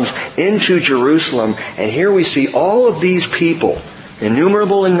as He comes into Jerusalem. And here we see all of these people,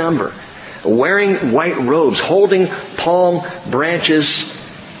 innumerable in number, wearing white robes, holding palm branches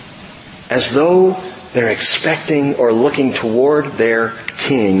as though they're expecting or looking toward their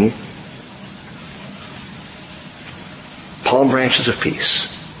King. Palm branches of peace.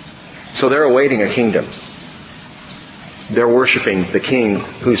 So they're awaiting a kingdom. They're worshiping the King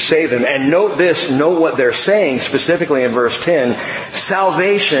who saved them. And note this, note what they're saying specifically in verse 10.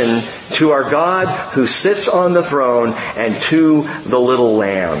 Salvation to our God who sits on the throne and to the little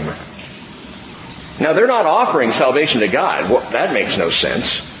Lamb. Now they're not offering salvation to God. Well, that makes no sense.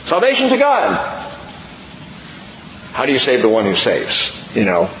 Salvation to God. How do you save the one who saves? You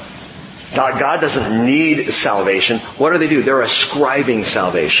know, God doesn't need salvation. What do? They're ascribing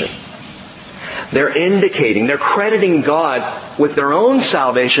salvation. They're indicating, they're crediting God with their own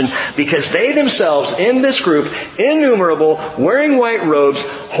salvation because they themselves, in this group, innumerable, wearing white robes,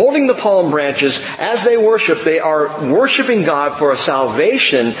 holding the palm branches, as they worship, they are worshiping God for a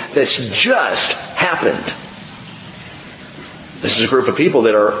salvation that's just happened. This is a group of people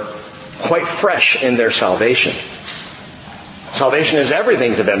that are quite fresh in their salvation. Salvation is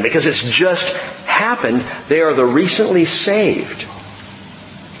everything to them because it's just happened. They are the recently saved.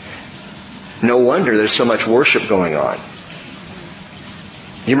 No wonder there's so much worship going on.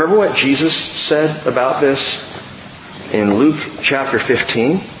 You remember what Jesus said about this in Luke chapter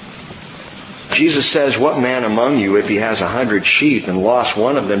 15? Jesus says, what man among you, if he has 100 sheep and lost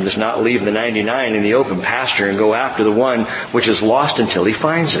one of them, does not leave the 99 in the open pasture and go after the one which is lost until he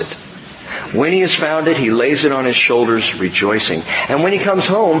finds it? When he has found it, he lays it on his shoulders, rejoicing. And when he comes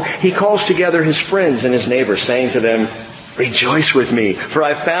home, he calls together his friends and his neighbors, saying to them, rejoice with me, for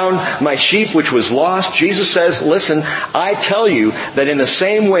I found my sheep which was lost. Jesus says, listen, I tell you that in the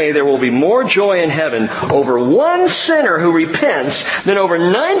same way there will be more joy in heaven over one sinner who repents than over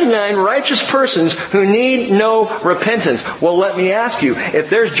 99 righteous persons who need no repentance. Well, let me ask you, if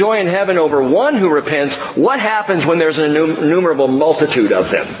there's joy in heaven over one who repents, what happens when there's an innumerable multitude of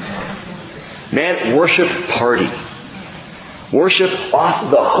them? Man, worship party. Worship off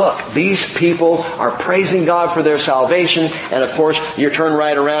the hook. These people are praising God for their salvation. And of course, you turn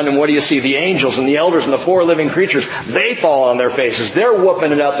right around and what do you see? The angels and the elders and the 4 living creatures, they fall on their faces. They're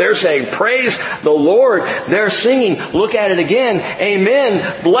whooping it up. They're saying, praise the Lord. They're singing. Look at it again.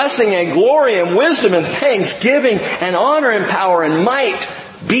 Amen. Blessing and glory and wisdom and thanksgiving and honor and power and might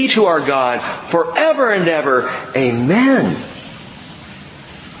be to our God forever and ever. Amen.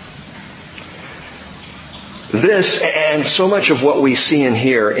 This, and so much of what we see and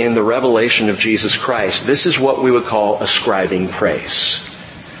hear in the revelation of Jesus Christ, this is what we would call ascribing praise.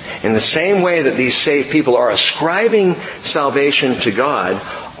 In the same way that these saved people are ascribing salvation to God,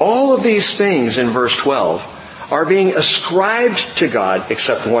 all of these things in verse 12 are being ascribed to God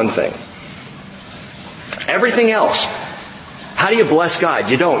except one thing. Everything else. How do you bless God?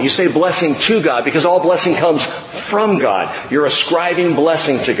 You don't. You say blessing to God because all blessing comes from God. You're ascribing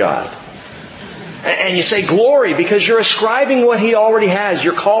blessing to God. And you say glory because you're ascribing what He already has.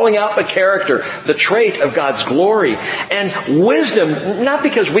 You're calling out the character, the trait of God's glory. And wisdom, not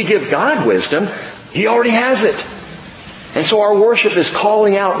because we give God wisdom. He already has it. And so our worship is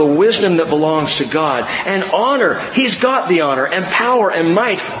calling out the wisdom that belongs to God. And honor, He's got the honor. And power and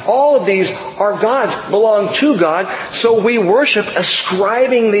might, all of these are God's, belong to God. So we worship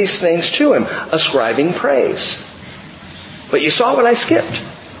ascribing these things to Him, ascribing praise. But you saw what I skipped.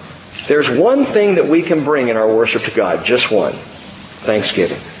 There's one thing that we can bring in our worship to God, just one.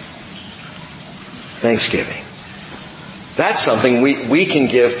 Thanksgiving. Thanksgiving. That's something we can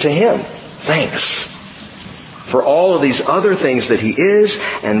give to Him. Thanks. For all of these other things that He is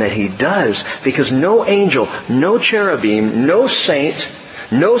and that He does. Because no angel, no cherubim, no saint,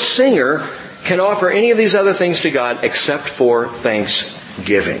 no singer can offer any of these other things to God except for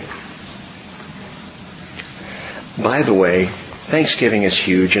thanksgiving. By the way, Thanksgiving is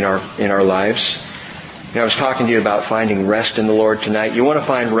huge in our lives. I was talking to you about finding rest in the Lord tonight. You want to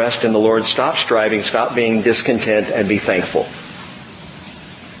find rest in the Lord, stop striving, stop being discontent, and be thankful.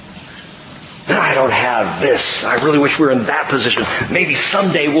 I don't have this. I really wish we were in that position. Maybe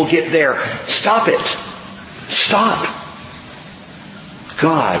someday we'll get there. Stop it. Stop.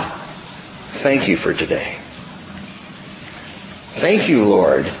 God, thank You for today. Thank You,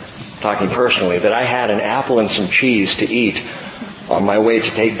 Lord, talking personally, that I had an apple and some cheese to eat on my way to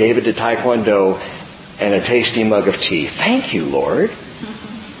take David to Taekwondo and a tasty mug of tea. Thank You, Lord.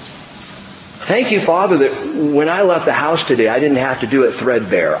 Thank You, Father, that when I left the house today, I didn't have to do it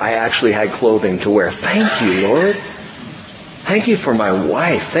threadbare. I actually had clothing to wear. Thank You, Lord. Thank You for my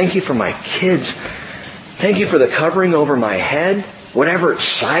wife. Thank You for my kids. Thank You for the covering over my head, whatever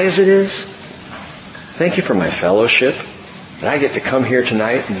size it is. Thank You for my fellowship, that I get to come here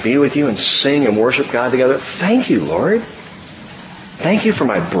tonight and be with You and sing and worship God together. Thank You, Lord. Thank You for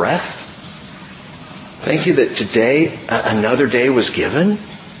my breath. Thank You that today another day was given.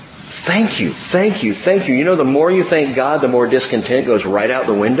 Thank You, thank You, thank You. You know, the more you thank God, the more discontent goes right out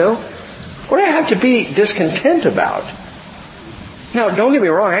the window. What do I have to be discontent about? Now, don't get me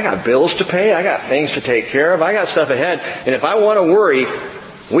wrong, I got bills to pay, I got things to take care of, I got stuff ahead, and if I want to worry,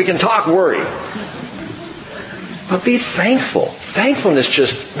 we can talk worry. But be thankful. Thankfulness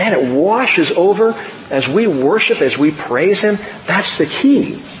just, man, it washes over as we worship, as we praise Him. That's the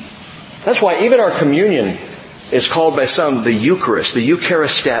key. That's why even our communion is called by some the Eucharist, the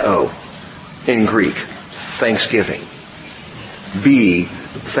Eucharisteo in Greek. Thanksgiving. Be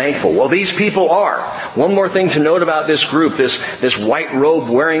thankful. Well, these people are. One more thing to note about this group, this white robe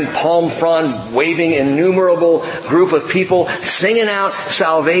wearing, palm frond waving, innumerable group of people singing out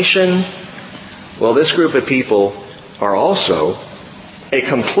salvation. Well, this group of people are also a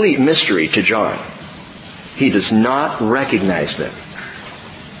complete mystery to John. He does not recognize them.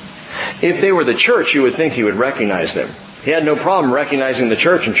 If they were the church, you would think he would recognize them. He had no problem recognizing the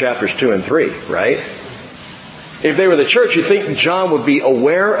church in chapters 2 and 3, right? If they were the church, you'd think John would be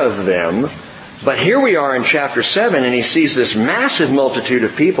aware of them. But here we are in chapter 7, and he sees this massive multitude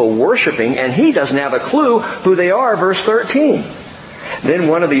of people worshiping, and he doesn't have a clue who they are, verse 13. Then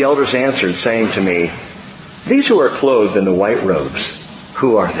one of the elders answered, saying to me, "These who are clothed in the white robes,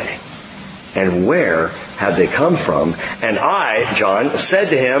 who are they? And where have they come from?" And I, John, said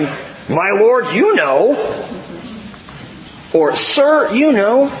to him, "My Lord, You know." Or, "Sir, You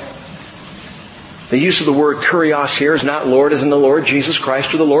know." The use of the word kurios here is not Lord as in the Lord Jesus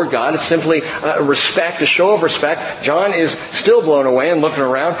Christ or the Lord God. It's simply respect, a show of respect. John is still blown away and looking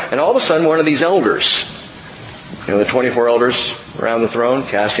around, and all of a sudden one of these elders, the 24 elders around the throne,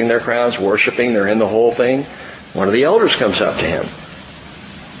 casting their crowns, worshiping, they're in the whole thing. One of the elders comes up to him.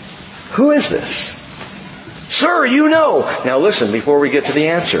 "Who is this?" "Sir, You know." Now listen, before we get to the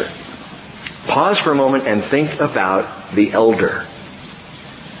answer, pause for a moment and think about the elder.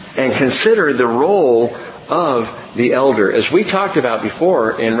 And consider the role of the elder. As we talked about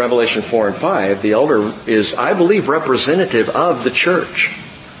before in Revelation 4 and 5, the elder is, I believe, representative of the church.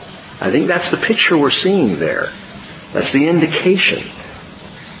 I think that's the picture we're seeing there. That's the indication.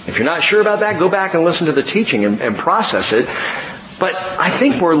 If you're not sure about that, go back and listen to the teaching and process it. But I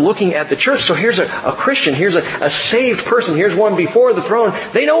think we're looking at the church. So here's a Christian, here's a saved person, here's one before the throne.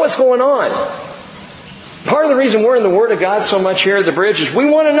 They know what's going on. Part of the reason we're in the Word of God so much here at the Bridge is we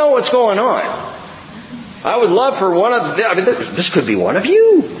want to know what's going on. I would love for this could be one of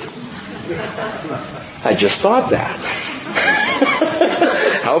you. I just thought that.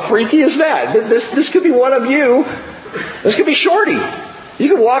 How freaky is that? This could be one of you. This could be Shorty. You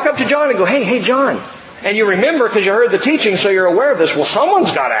could walk up to John and go, hey, John. And you remember because you heard the teaching, so you're aware of this. Well,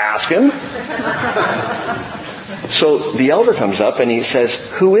 someone's got to ask him. So the elder comes up and he says,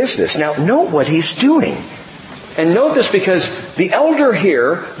 who is this? Now, note what he's doing. And note this because the elder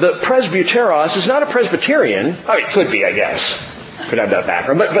here, the presbyteros, is not a Presbyterian. I mean, it could be, I guess. Could have that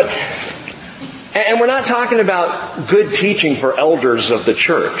background. And we're not talking about good teaching for elders of the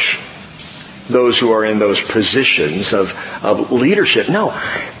church. Those who are in those positions of leadership. No.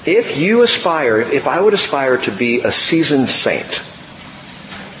 If I would aspire to be a seasoned saint,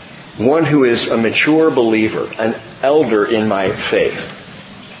 one who is a mature believer, an elder in my faith,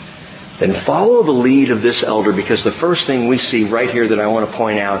 then follow the lead of this elder, because the first thing we see right here that I want to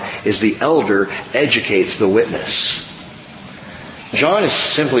point out is the elder educates the witness. John is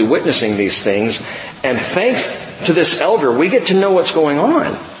simply witnessing these things, and thanks to this elder, we get to know what's going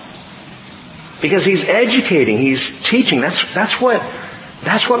on. Because he's educating, he's teaching. That's what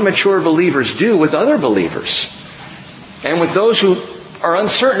mature believers do with other believers. And with those who are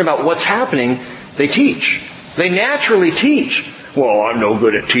uncertain about what's happening, they teach. They naturally teach. Well, I'm no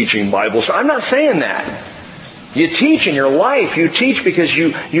good at teaching Bible. So I'm not saying that. You teach in your life. You teach because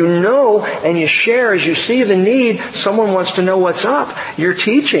you know and you share as you see the need. Someone wants to know what's up. You're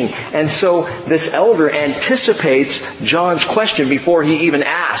teaching. And so this elder anticipates John's question before he even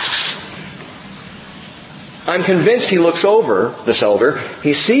asks. I'm convinced he looks over, this elder.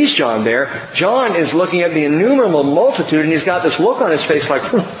 He sees John there. John is looking at the innumerable multitude, and he's got this look on his face like,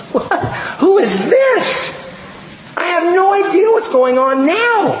 what? Who is this? I have no idea what's going on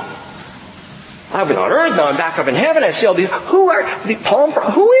now. I've been on earth, now I'm back up in heaven. I see all these. Who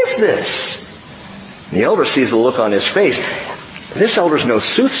is this? The elder sees the look on his face. This elder's no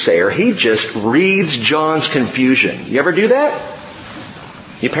soothsayer. He just reads John's confusion. You ever do that?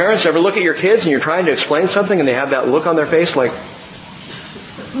 You parents ever look at your kids and you're trying to explain something and they have that look on their face like,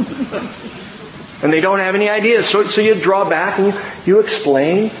 and they don't have any ideas. So you draw back and you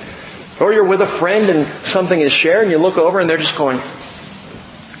explain. Or you're with a friend and something is shared and you look over and they're just going.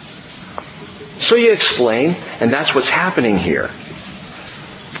 So you explain, and that's what's happening here.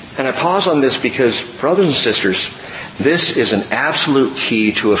 And I pause on this because, brothers and sisters, this is an absolute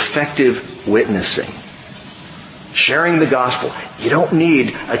key to effective witnessing. Sharing the gospel. You don't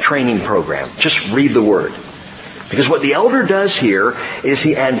need a training program. Just read the Word. Because what the elder does here is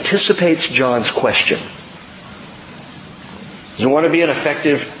he anticipates John's question. You want to be an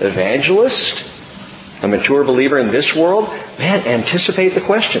effective evangelist? A mature believer in this world? Man, anticipate the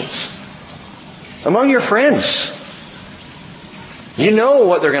questions. Among your friends. You know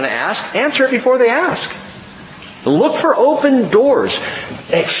what they're going to ask. Answer it before they ask. Look for open doors.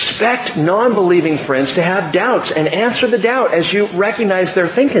 Expect non-believing friends to have doubts and answer the doubt as you recognize they're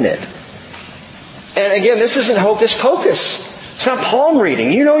thinking it. And again, this isn't hocus pocus. It's not palm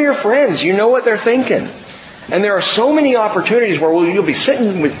reading. You know your friends. You know what they're thinking. And there are so many opportunities where you'll be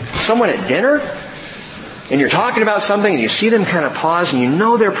sitting with someone at dinner and you're talking about something and you see them kind of pause and you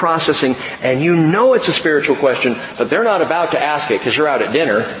know they're processing and you know it's a spiritual question, but they're not about to ask it because you're out at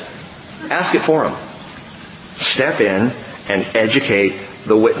dinner. Ask it for them. Step in and educate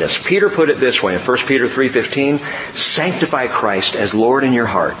the witness. Peter put it this way in 1 Peter 3:15, sanctify Christ as Lord in your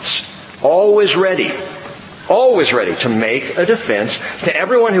hearts, always ready to make a defense to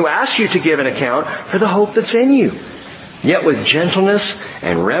everyone who asks you to give an account for the hope that's in you. Yet with gentleness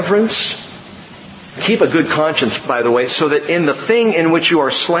and reverence, keep a good conscience, by the way, so that in the thing in which you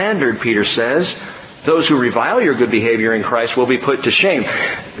are slandered, Peter says, those who revile your good behavior in Christ will be put to shame.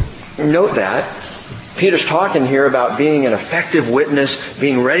 Note that. Peter's talking here about being an effective witness,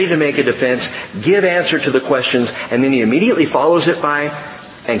 being ready to make a defense, give answer to the questions, and then he immediately follows it by,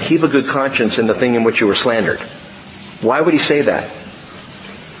 and keep a good conscience in the thing in which you were slandered. Why would he say that?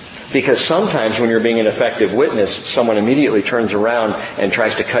 Because sometimes when you're being an effective witness, someone immediately turns around and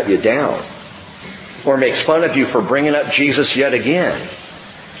tries to cut you down. Or makes fun of you for bringing up Jesus yet again.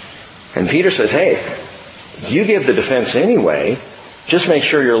 And Peter says, hey, you give the defense anyway. Just make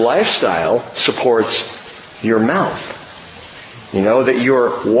sure your lifestyle supports your mouth. You know, that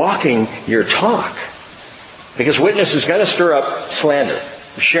you're walking your talk. Because witness is going to stir up slander.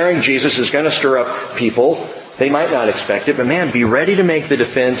 Sharing Jesus is going to stir up people. They might not expect it, but man, be ready to make the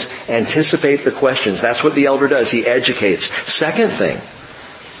defense, anticipate the questions. That's what the elder does. He educates. Second thing,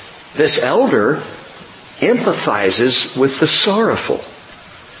 this elder empathizes with the sorrowful.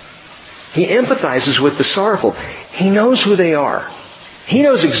 He empathizes with the sorrowful. He knows who they are. He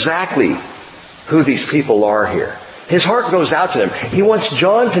knows exactly who these people are here. His heart goes out to them. He wants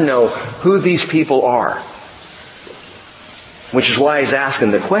John to know who these people are. which is why he's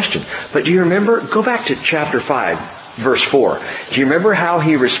asking the question. But do you remember? Go back to chapter 5, verse 4. Do you remember how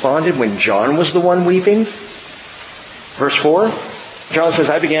he responded when John was the one weeping? Verse 4, John says,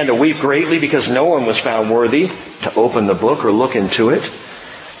 I began to weep greatly because no one was found worthy to open the book or look into it.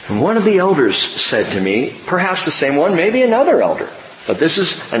 And one of the elders said to me, perhaps the same one, maybe another elder, but this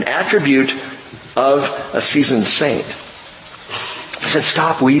is an attribute of a seasoned saint. He said,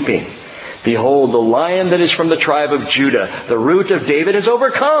 stop weeping. Behold, the Lion that is from the tribe of Judah, the Root of David, has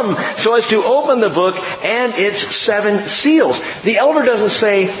overcome so as to open the book and its 7 seals. The elder doesn't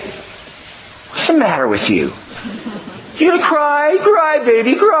say, what's the matter with you? You're going to cry? Cry,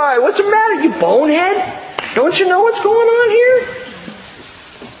 baby, cry. What's the matter, you bonehead? Don't you know what's going on here?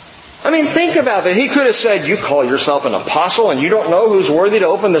 I mean, think about it. He could have said, you call yourself an apostle and you don't know who's worthy to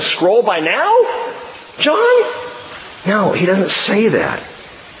open the scroll by now? John? No, he doesn't say that.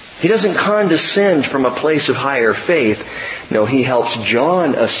 He doesn't condescend from a place of higher faith. No, he helps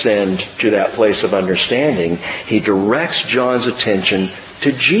John ascend to that place of understanding. He directs John's attention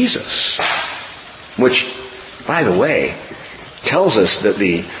to Jesus. Which, by the way, tells us that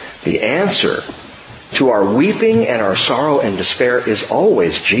the answer to our weeping and our sorrow and despair is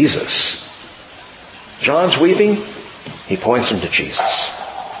always Jesus. John's weeping, he points them to Jesus.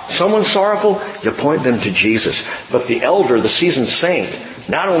 Someone's sorrowful, you point them to Jesus. But the elder, the seasoned saint,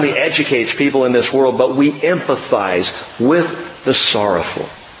 not only educates people in this world, but we empathize with the sorrowful.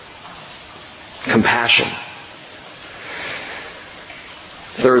 Compassion.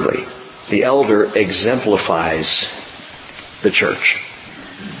 Thirdly, the elder exemplifies the church.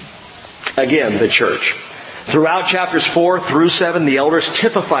 Again, the church. Throughout chapters 4 through 7, the elders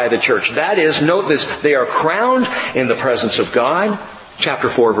typify the church. That is, note this, they are crowned in the presence of God. Chapter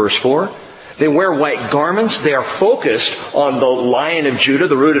 4, verse 4. They wear white garments. They are focused on the Lion of Judah,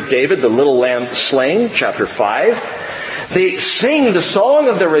 the Root of David, the little lamb slain. Chapter 5. They sing the song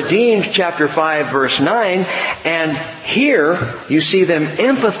of the redeemed, chapter 5, verse 9. And here you see them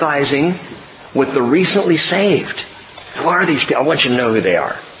empathizing with the recently saved. Who are these people? I want you to know who they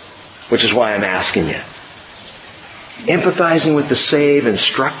are. Which is why I'm asking you. Empathizing with the saved,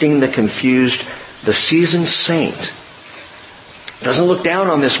 instructing the confused, the seasoned saint doesn't look down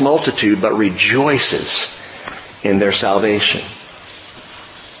on this multitude, but rejoices in their salvation.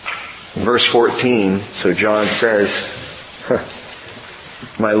 Verse 14, so John says,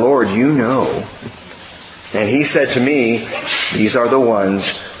 my Lord, you know. And he said to me, these are the ones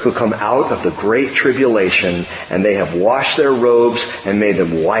who come out of the great tribulation, and they have washed their robes and made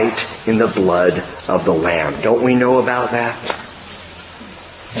them white in the blood of the Lamb. Don't we know about that?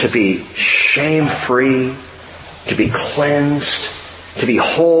 To be shame-free, to be cleansed, to be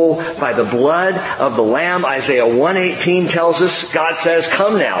whole by the blood of the Lamb. Isaiah 1:18 tells us, God says,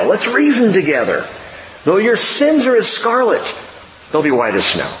 come now, let's reason together. Though your sins are as scarlet, they'll be white as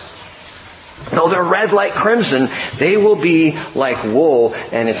snow. Though they're red like crimson, they will be like wool,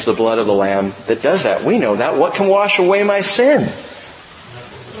 and it's the blood of the Lamb that does that. We know that. What can wash away my sin?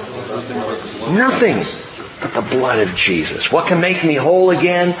 Nothing but the blood of Jesus. What can make me whole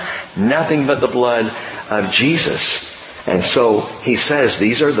again? Nothing but the blood of Jesus. And so he says,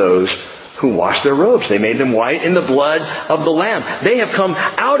 these are those who washed their robes. They made them white in the blood of the Lamb. They have come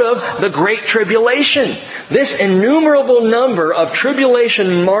out of the great tribulation. This innumerable number of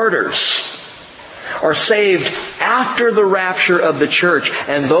tribulation martyrs are saved after the rapture of the church.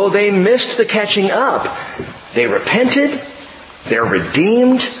 And though they missed the catching up, they repented, they're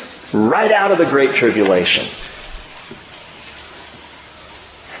redeemed right out of the great tribulation.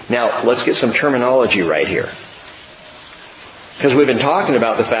 Now, let's get some terminology right here. Because we've been talking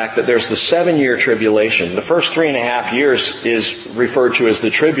about the fact that there's the 7-year tribulation. The first 3.5 years is referred to as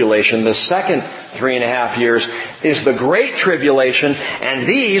the tribulation. The second 3.5 years is the great tribulation. And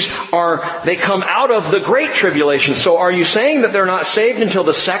they come out of the great tribulation. So are you saying that they're not saved until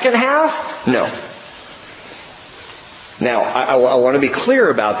the second half? No. Now, I want to be clear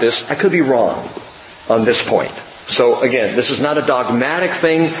about this. I could be wrong on this point. So again, this is not a dogmatic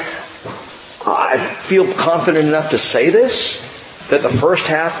thing. I feel confident enough to say this, that the first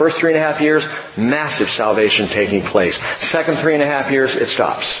 3.5 years, massive salvation taking place. Second 3.5 years, it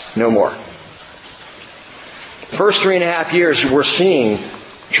stops. No more. First 3.5 years, we're seeing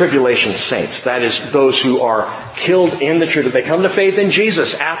tribulation saints. That is, those who are killed in the tribulation. They come to faith in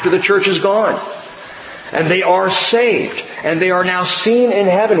Jesus after the church is gone. And they are saved. And they are now seen in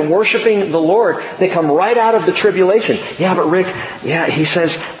heaven worshiping the Lord. They come right out of the tribulation. Yeah, but Rick, he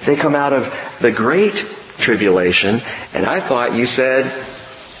says they come out of the great tribulation. And I thought you said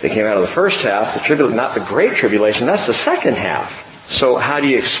they came out of the first half, the tribulation, not the great tribulation. That's the second half. So how do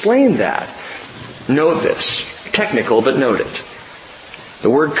you explain that? Note this. technical, but note it. The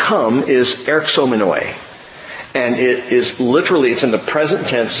word come is erxomenoi. And it is literally, it's in the present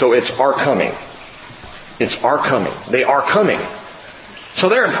tense, so it's are coming. It's are coming. They are coming. So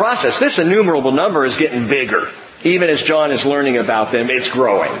they're in process. This innumerable number is getting bigger. Even as John is learning about them, it's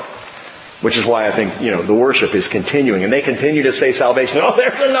growing. Which is why I think, the worship is continuing. And they continue to say salvation. Oh,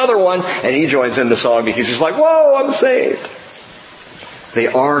 there's another one. And he joins in the song because he's like, whoa, I'm saved. They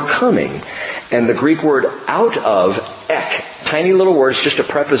are coming. And the Greek word out of, ek, tiny little word, it's just a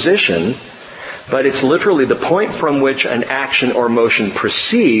preposition. But it's literally the point from which an action or motion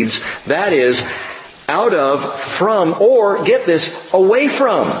proceeds. That is, out of, from, or, get this, away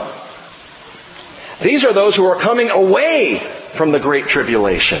from. These are those who are coming away from the Great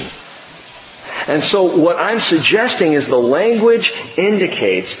Tribulation. And so what I'm suggesting is the language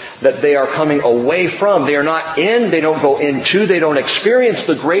indicates that they are coming away from. They are not in, they don't go into, they don't experience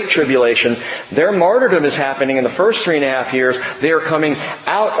the Great Tribulation. Their martyrdom is happening in the first 3.5 years. They are coming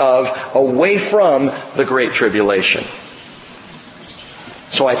out of, away from the Great Tribulation.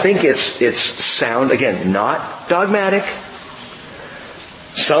 So I think it's sound, again, not dogmatic.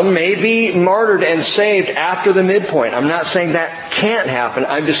 Some may be martyred and saved after the midpoint. I'm not saying that can't happen.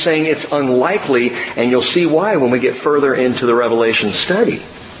 I'm just saying it's unlikely, and you'll see why when we get further into the Revelation study.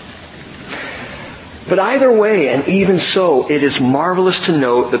 But either way, and even so, it is marvelous to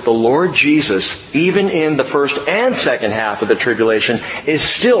note that the Lord Jesus, even in the first and second half of the tribulation, is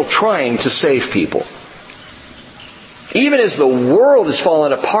still trying to save people. Even as the world is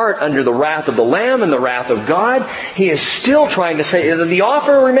fallen apart under the wrath of the Lamb and the wrath of God, He is still trying to say that the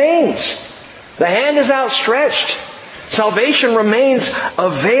offer remains. The hand is outstretched. Salvation remains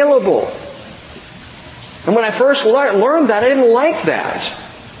available. And when I first learned that, I didn't like that.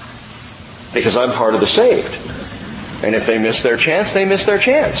 Because I'm part of the saved. And if they miss their chance, they miss their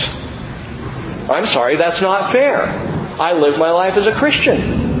chance. I'm sorry, that's not fair. I live my life as a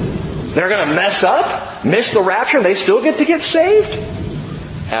Christian. They're going to mess up, miss the rapture, and they still get to get saved?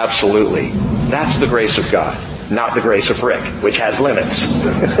 Absolutely. That's the grace of God, not the grace of Rick, which has limits.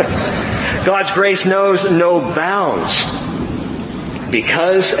 God's grace knows no bounds.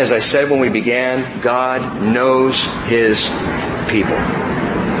 Because, as I said when we began, God knows His people.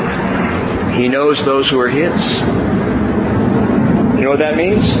 He knows those who are His. You know what that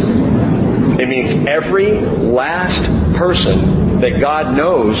means? It means every last person that God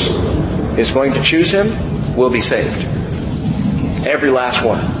knows is going to choose Him will be saved. Every last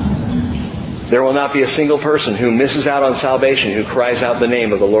one. There will not be a single person who misses out on salvation who cries out the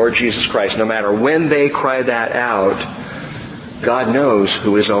name of the Lord Jesus Christ. No matter when they cry that out, God knows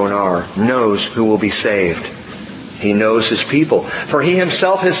who His own are, knows who will be saved. He knows His people. For He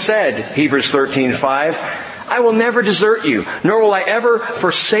Himself has said, Hebrews 13:5, I will never desert you, nor will I ever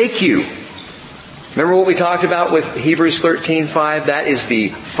forsake you. Remember what we talked about with Hebrews 13:5? That is the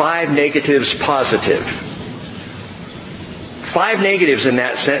 5 negatives positive. 5 negatives in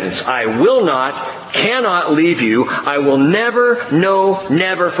that sentence. I will not, cannot leave you. I will never, no,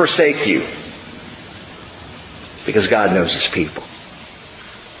 never forsake you. Because God knows His people.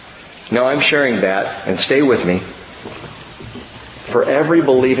 Now I'm sharing that, and stay with me. For every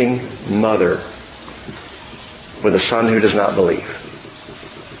believing mother with a son who does not believe.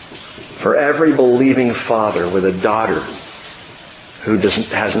 For every believing father with a daughter who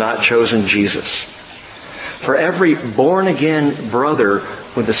has not chosen Jesus. For every born-again brother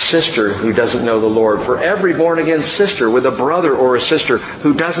with a sister who doesn't know the Lord. For every born-again sister with a brother or a sister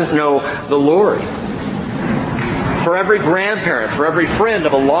who doesn't know the Lord. For every grandparent, for every friend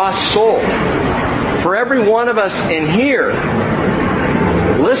of a lost soul. For every one of us in here,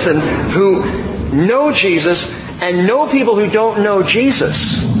 listen, who know Jesus and know people who don't know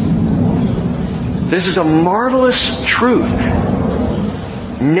Jesus. This is a marvelous truth.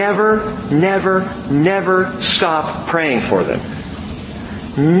 Never, never, never stop praying for them.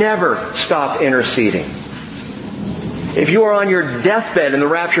 Never stop interceding. If you are on your deathbed and the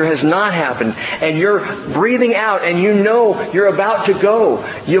rapture has not happened, and you're breathing out and you know you're about to go,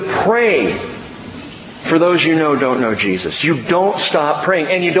 you pray for those you know don't know Jesus. You don't stop praying,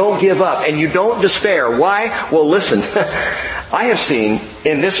 and you don't give up, and you don't despair. Why? Well, listen, I have seen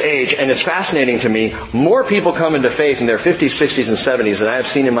in this age, and it's fascinating to me, more people come into faith in their 50s, 60s, and 70s than I have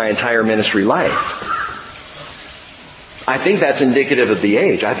seen in my entire ministry life. I think that's indicative of the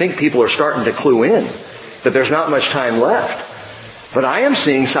age. I think people are starting to clue in that there's not much time left. But I am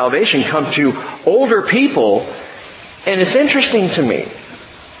seeing salvation come to older people, and it's interesting to me.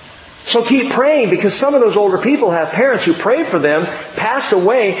 So keep praying, because some of those older people have parents who prayed for them, passed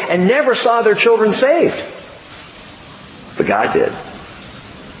away, and never saw their children saved. But God did.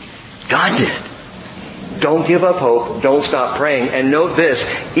 God did. Don't give up hope. Don't stop praying. And note this,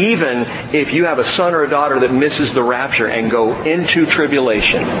 even if you have a son or a daughter that misses the rapture and go into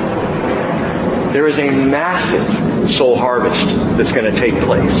tribulation, there is a massive soul harvest that's going to take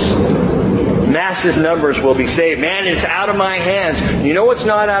place. Massive numbers will be saved. Man, it's out of my hands. You know what's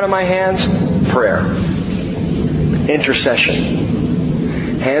not out of my hands? Prayer. Intercession.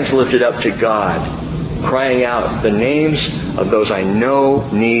 Hands lifted up to God, crying out the names of those I know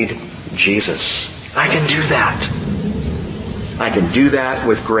need Jesus. I can do that. I can do that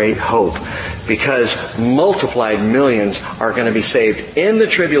with great hope, because multiplied millions are going to be saved in the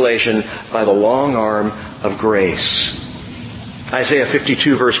tribulation by the long arm of grace. Isaiah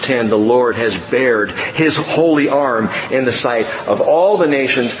 52 verse 10, the Lord has bared His holy arm in the sight of all the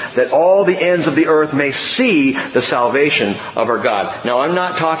nations, that all the ends of the earth may see the salvation of our God. Now, I'm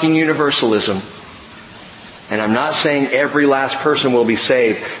not talking universalism. And I'm not saying every last person will be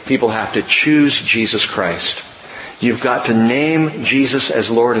saved. People have to choose Jesus Christ. You've got to name Jesus as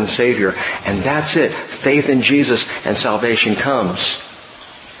Lord and Savior. And that's it. Faith in Jesus and salvation comes.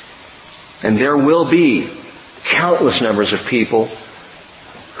 And there will be countless numbers of people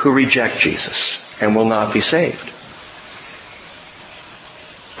who reject Jesus and will not be saved.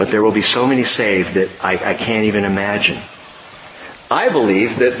 But there will be so many saved that I can't even imagine. I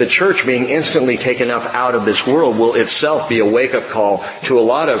believe that the church being instantly taken up out of this world will itself be a wake-up call to a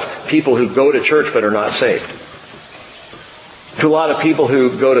lot of people who go to church but are not saved. To a lot of people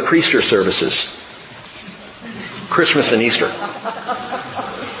who go to Creaster services. Christmas and Easter.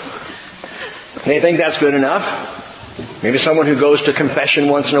 They think that's good enough. Maybe someone who goes to confession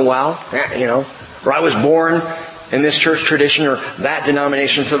once in a while. Or I was born in this church tradition or that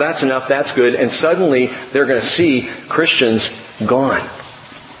denomination, so that's enough, that's good. And suddenly they're going to see Christians gone.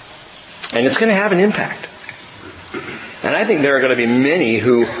 And it's going to have an impact. And I think there are going to be many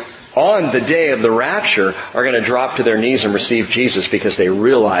who, on the day of the rapture, are going to drop to their knees and receive Jesus because they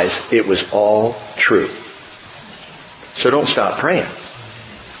realize it was all true. So don't stop praying.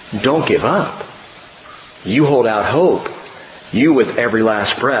 Don't give up. You hold out hope. You, with every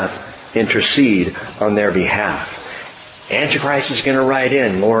last breath, intercede on their behalf. Antichrist is going to ride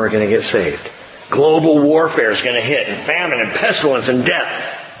in. More are going to get saved. Global warfare is going to hit, and famine and pestilence and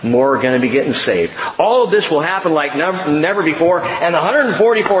death. More are going to be getting saved. All of this will happen like never before, and the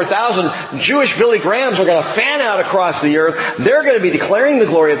 144,000 Jewish Billy Grahams are going to fan out across the earth. They're going to be declaring the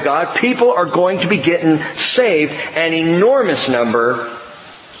glory of God. People are going to be getting saved, an enormous number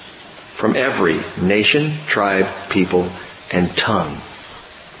from every nation, tribe, people, and tongue.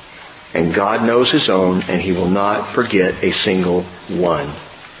 And God knows His own, and He will not forget a single one.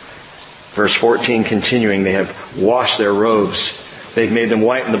 Verse 14 continuing, they have washed their robes. They've made them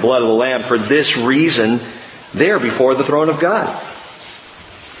white in the blood of the Lamb. For this reason, they are before the throne of God.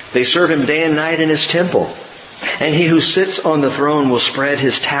 They serve Him day and night in His temple. And He who sits on the throne will spread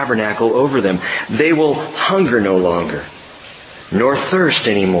His tabernacle over them. They will hunger no longer, nor thirst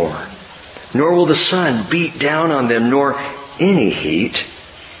anymore. Nor will the sun beat down on them, nor any heat.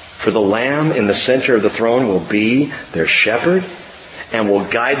 For the Lamb in the center of the throne will be their shepherd, and will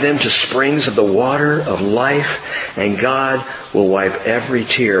guide them to springs of the water of life, and God will wipe every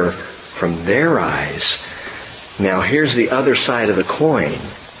tear from their eyes. Now here's the other side of the coin.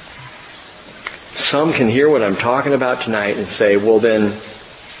 Some can hear what I'm talking about tonight and say, well then,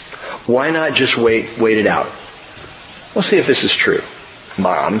 why not just wait it out? We'll see if this is true.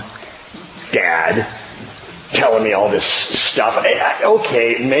 Mom, Dad, telling me all this stuff.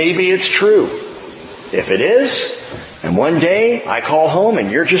 Okay, maybe it's true. If it is, and one day I call home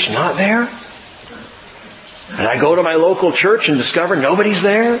and you're just not there, and I go to my local church and discover nobody's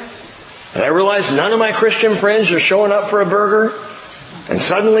there, and I realize none of my Christian friends are showing up for a burger, and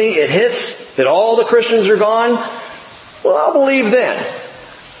suddenly it hits that all the Christians are gone, well, I'll believe then.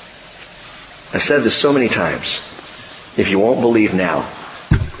 I've said this so many times. If you won't believe now,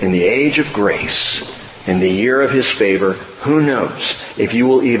 in the age of grace, in the year of His favor, who knows if you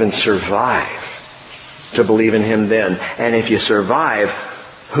will even survive to believe in Him then. And if you survive,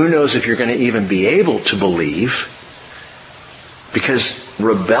 who knows if you're going to even be able to believe, because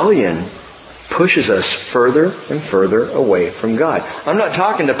rebellion pushes us further and further away from God. I'm not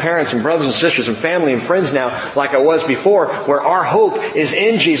talking to parents and brothers and sisters and family and friends now like I was before, where our hope is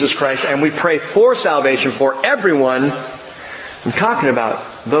in Jesus Christ and we pray for salvation for everyone. I'm talking about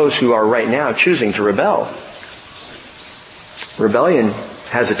those who are right now choosing to rebel. Rebellion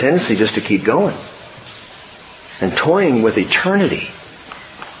has a tendency just to keep going and toying with eternity.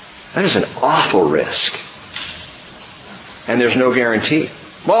 That is an awful risk. And there's no guarantee.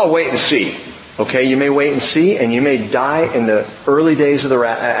 Well, I'll wait and see. Okay, you may wait and see, and you may die in the early days of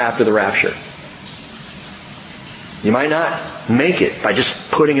after the rapture. You might not make it by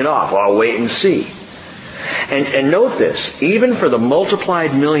just putting it off. Well, I'll wait and see. And note this, even for the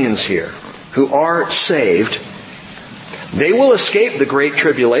multiplied millions here who are saved, they will escape the great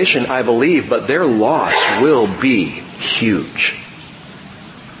tribulation, I believe, but their loss will be huge.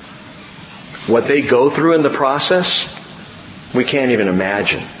 What they go through in the process, we can't even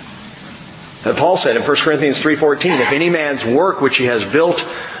imagine. Paul said in 1 Corinthians 3:14, if any man's work which he has built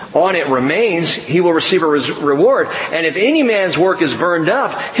on it remains, he will receive a reward. And if any man's work is burned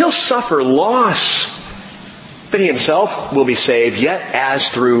up, he'll suffer loss. But he himself will be saved, yet as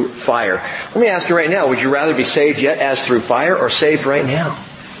through fire. Let me ask you right now, would you rather be saved yet as through fire or saved right now?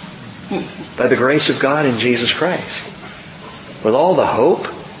 By the grace of God in Jesus Christ. With all the hope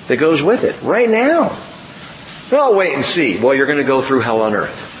that goes with it. Right now. Well, wait and see. Well, you're going to go through hell on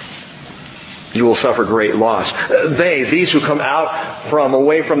earth. You will suffer great loss. These who come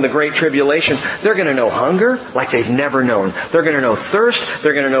away from the great tribulation, they're going to know hunger like they've never known. They're going to know thirst.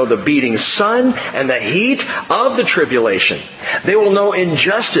 They're going to know the beating sun and the heat of the tribulation. They will know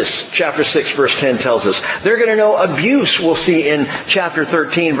injustice, chapter 6, verse 10 tells us. They're going to know abuse, we'll see in chapter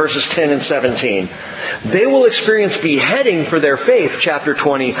 13, verses 10 and 17. They will experience beheading for their faith, chapter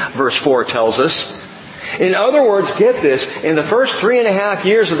 20, verse 4 tells us. In other words, get this, in the first 3.5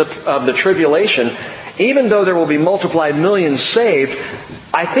 years of the tribulation, even though there will be multiplied millions saved,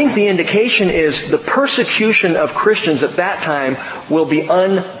 I think the indication is the persecution of Christians at that time will be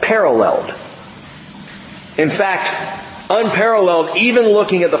unparalleled. In fact, unparalleled even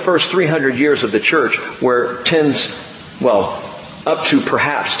looking at the first 300 years of the church, where up to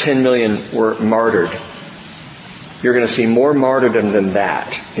perhaps 10 million were martyred. You're going to see more martyrdom than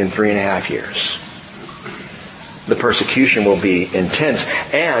that in 3.5 years. The persecution will be intense.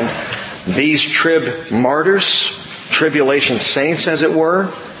 And these tribulation saints, as it were,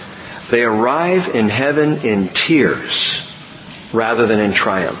 they arrive in heaven in tears rather than in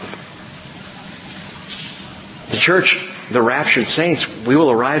triumph. The church, the raptured saints, we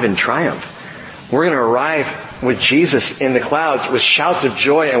will arrive in triumph. We're going to arrive with Jesus in the clouds with shouts of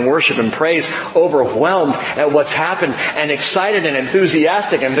joy and worship and praise, overwhelmed at what's happened and excited and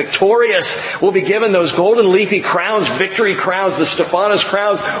enthusiastic and victorious. We'll be given those golden leafy crowns, victory crowns, the Stephanos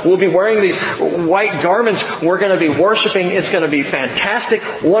crowns. We'll be wearing these white garments. We're going to be worshiping. It's going to be fantastic,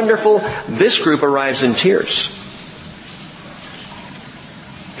 wonderful. This group arrives in tears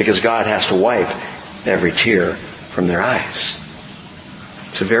because God has to wipe every tear from their eyes.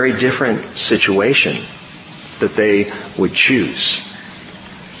 It's a very different situation that they would choose.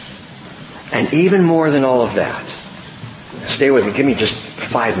 And even more than all of that, stay with me, give me just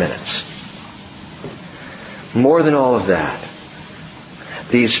 5 minutes. More than all of that,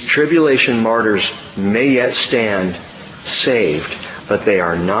 these tribulation martyrs may yet stand saved, but they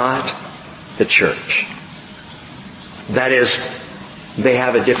are not the church. That is, they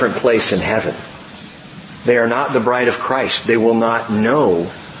have a different place in heaven. They are not the bride of Christ. They will not know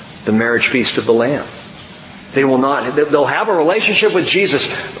the marriage feast of the Lamb. They'll have a relationship with Jesus,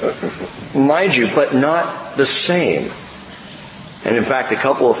 mind you, but not the same. And in fact, a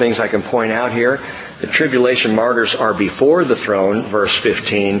couple of things I can point out here. The tribulation martyrs are before the throne, verse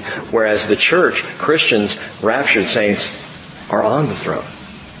 15, whereas the church, Christians, raptured saints, are on the throne.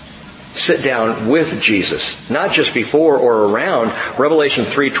 Sit down with Jesus, not just before or around. Revelation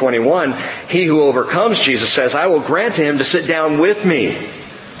 3:21, he who overcomes, Jesus says, I will grant to him to sit down with me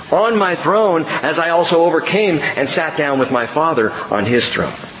on my throne, as I also overcame and sat down with my Father on his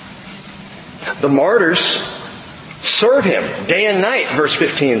throne. The martyrs serve him day and night, verse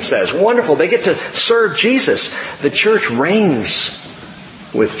 15 says. Wonderful. They get to serve Jesus. The church reigns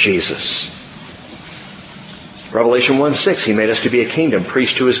with Jesus. Revelation 1:6, he made us to be a kingdom,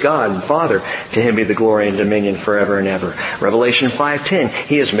 priest to his God and Father. To him be the glory and dominion forever and ever. Revelation 5:10,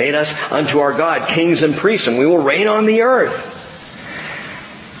 he has made us unto our God kings and priests, and we will reign on the earth.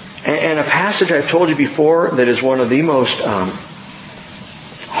 And a passage I've told you before that is one of the most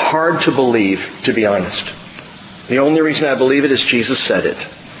hard to believe, to be honest. The only reason I believe it is Jesus said it.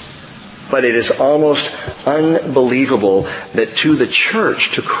 But it is almost unbelievable that to the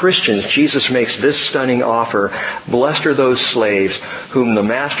church, to Christians, Jesus makes this stunning offer. Blessed are those slaves whom the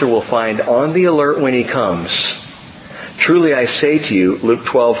master will find on the alert when he comes. Truly I say to you, Luke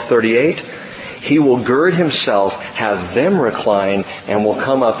 12:38, he will gird himself, have them recline, and will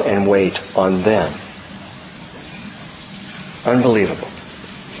come up and wait on them. Unbelievable.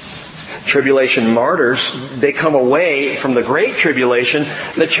 Tribulation martyrs, they come away from the great tribulation.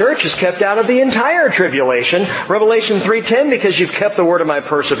 The church is kept out of the entire tribulation. Revelation 3:10, because you've kept the word of my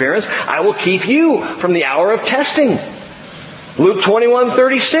perseverance, I will keep you from the hour of testing. Luke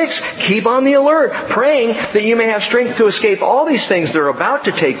 21:36, keep on the alert, praying that you may have strength to escape all these things that are about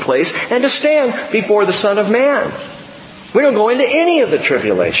to take place and to stand before the Son of Man. We don't go into any of the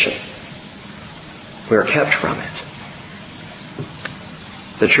tribulation. We are kept from it.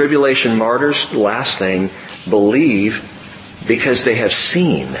 The tribulation martyrs, last thing, believe because they have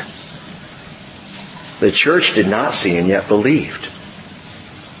seen. The church did not see and yet believed.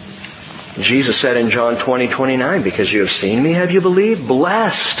 Jesus said in John 20:29, because you have seen me, have you believed?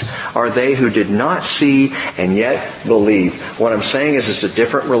 Blessed are they who did not see and yet believe. What I'm saying is it's a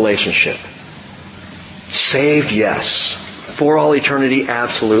different relationship. Saved, yes. For all eternity,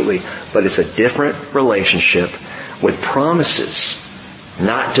 absolutely. But it's a different relationship with promises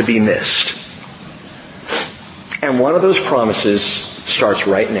not to be missed. And one of those promises starts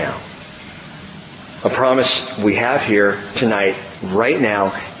right now. A promise we have here tonight, right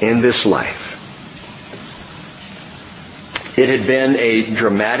now, in this life. It had been a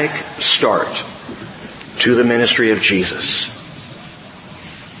dramatic start to the ministry of Jesus.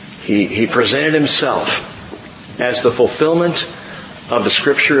 He presented himself as the fulfillment of the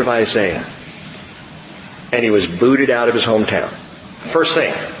scripture of Isaiah. And he was booted out of his hometown. First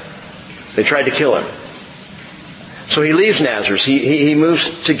thing, they tried to kill him. So he leaves Nazareth. He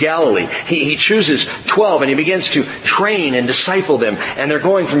moves to Galilee. He chooses 12 and he begins to train and disciple them. And they're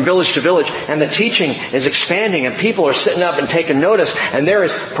going from village to village. And the teaching is expanding and people are sitting up and taking notice. And there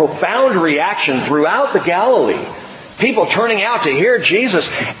is profound reaction throughout the Galilee. People turning out to hear Jesus.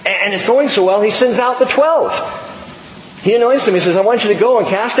 And it's going so well, he sends out the 12. He anoints them. He says, I want you to go and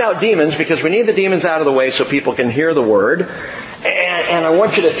cast out demons because we need the demons out of the way so people can hear the word. And I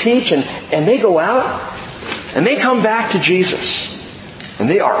want you to teach. And they go out. And they come back to Jesus. And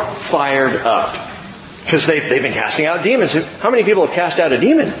they are fired up. Because they've been casting out demons. How many people have cast out a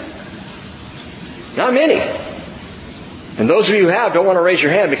demon? Not many. And those of you who have, don't want to raise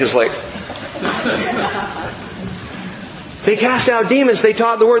your hand because they cast out demons, they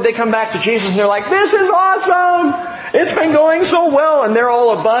taught the word, they come back to Jesus and they're like, this is awesome! It's been going so well, and they're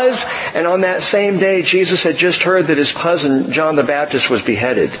all abuzz. And on that same day, Jesus had just heard that his cousin, John the Baptist, was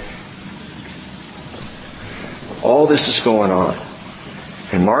beheaded. All this is going on.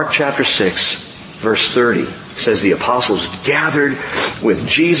 In Mark chapter 6, verse 30, says the apostles gathered with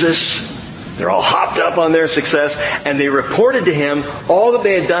Jesus. They're all hopped up on their success, and they reported to him all that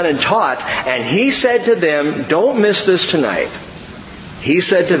they had done and taught. And he said to them, don't miss this tonight. He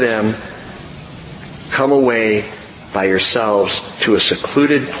said to them, come away by yourselves to a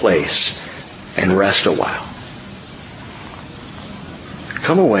secluded place and rest a while.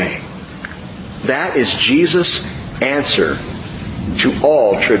 Come away. That is Jesus' answer to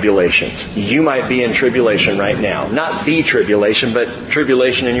all tribulations. You might be in tribulation right now. Not the tribulation, but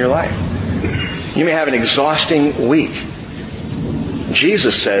tribulation in your life. You may have an exhausting week.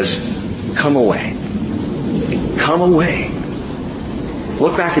 Jesus says, come away. Come away.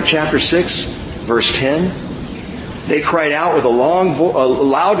 Look back at chapter 6, verse 10. They cried out with a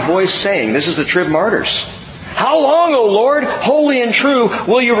loud voice saying, this is the trib martyrs, how long, O Lord, holy and true,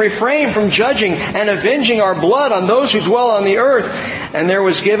 will you refrain from judging and avenging our blood on those who dwell on the earth? And there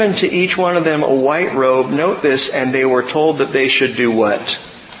was given to each one of them a white robe. Note this, and they were told that they should do what?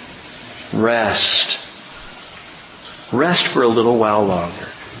 Rest. Rest for a little while longer.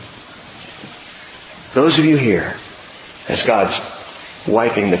 Those of you here, as God's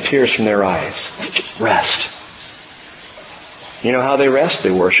wiping the tears from their eyes, rest. You know how they rest? They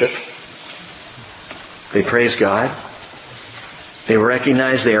worship. They praise God. They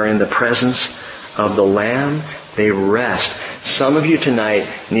recognize they are in the presence of the Lamb. They rest. Some of you tonight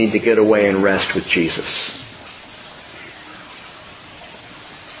need to get away and rest with Jesus.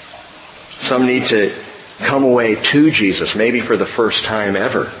 Some need to come away to Jesus, maybe for the first time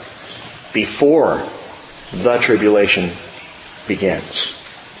ever, before the tribulation begins.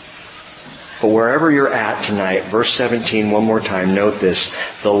 But wherever you're at tonight, verse 17, one more time, note this.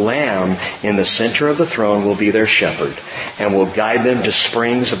 The Lamb in the center of the throne will be their shepherd and will guide them to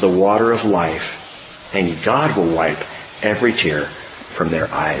springs of the water of life. And God will wipe every tear from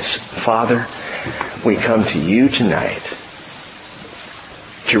their eyes. Father, we come to you tonight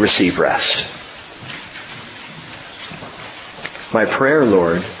to receive rest. My prayer,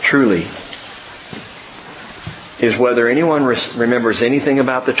 Lord, truly, is whether anyone remembers anything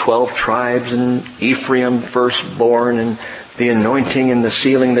about the 12 tribes and Ephraim firstborn and the anointing and the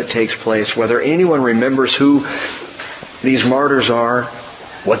sealing that takes place, whether anyone remembers who these martyrs are,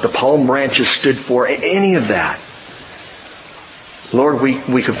 what the palm branches stood for, any of that. Lord,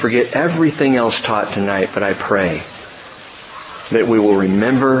 we could forget everything else taught tonight, but I pray that we will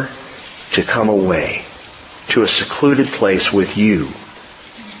remember to come away to a secluded place with you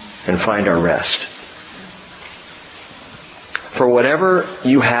and find our rest. For whatever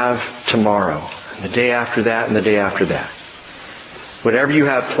you have tomorrow, the day after that, and the day after that, whatever you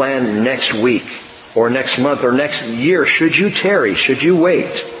have planned next week, or next month, or next year, should you tarry, should you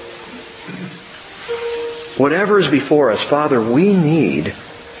wait, whatever is before us, Father, we need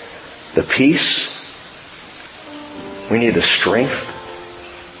the peace, we need the strength,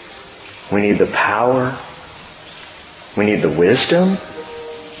 we need the power, we need the wisdom,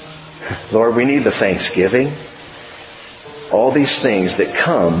 Lord, we need the thanksgiving, all these things that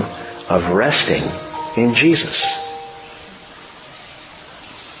come of resting in Jesus.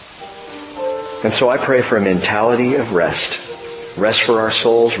 And so I pray for a mentality of rest. Rest for our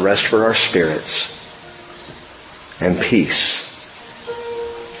souls, rest for our spirits, and peace.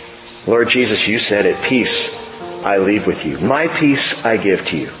 Lord Jesus, you said, at peace I leave with you. My peace I give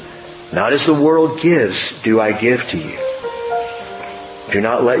to you. Not as the world gives do I give to you. Do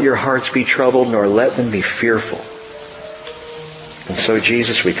not let your hearts be troubled, nor let them be fearful. And so,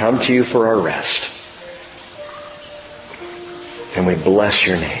 Jesus, we come to you for our rest. And we bless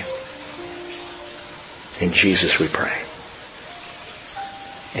your name. In Jesus we pray.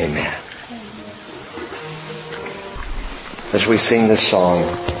 Amen. As we sing this song,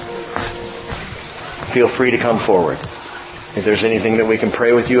 feel free to come forward. If there's anything that we can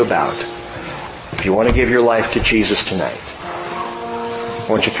pray with you about, if you want to give your life to Jesus tonight,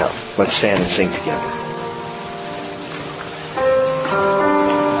 won't you come? Let's stand and sing together.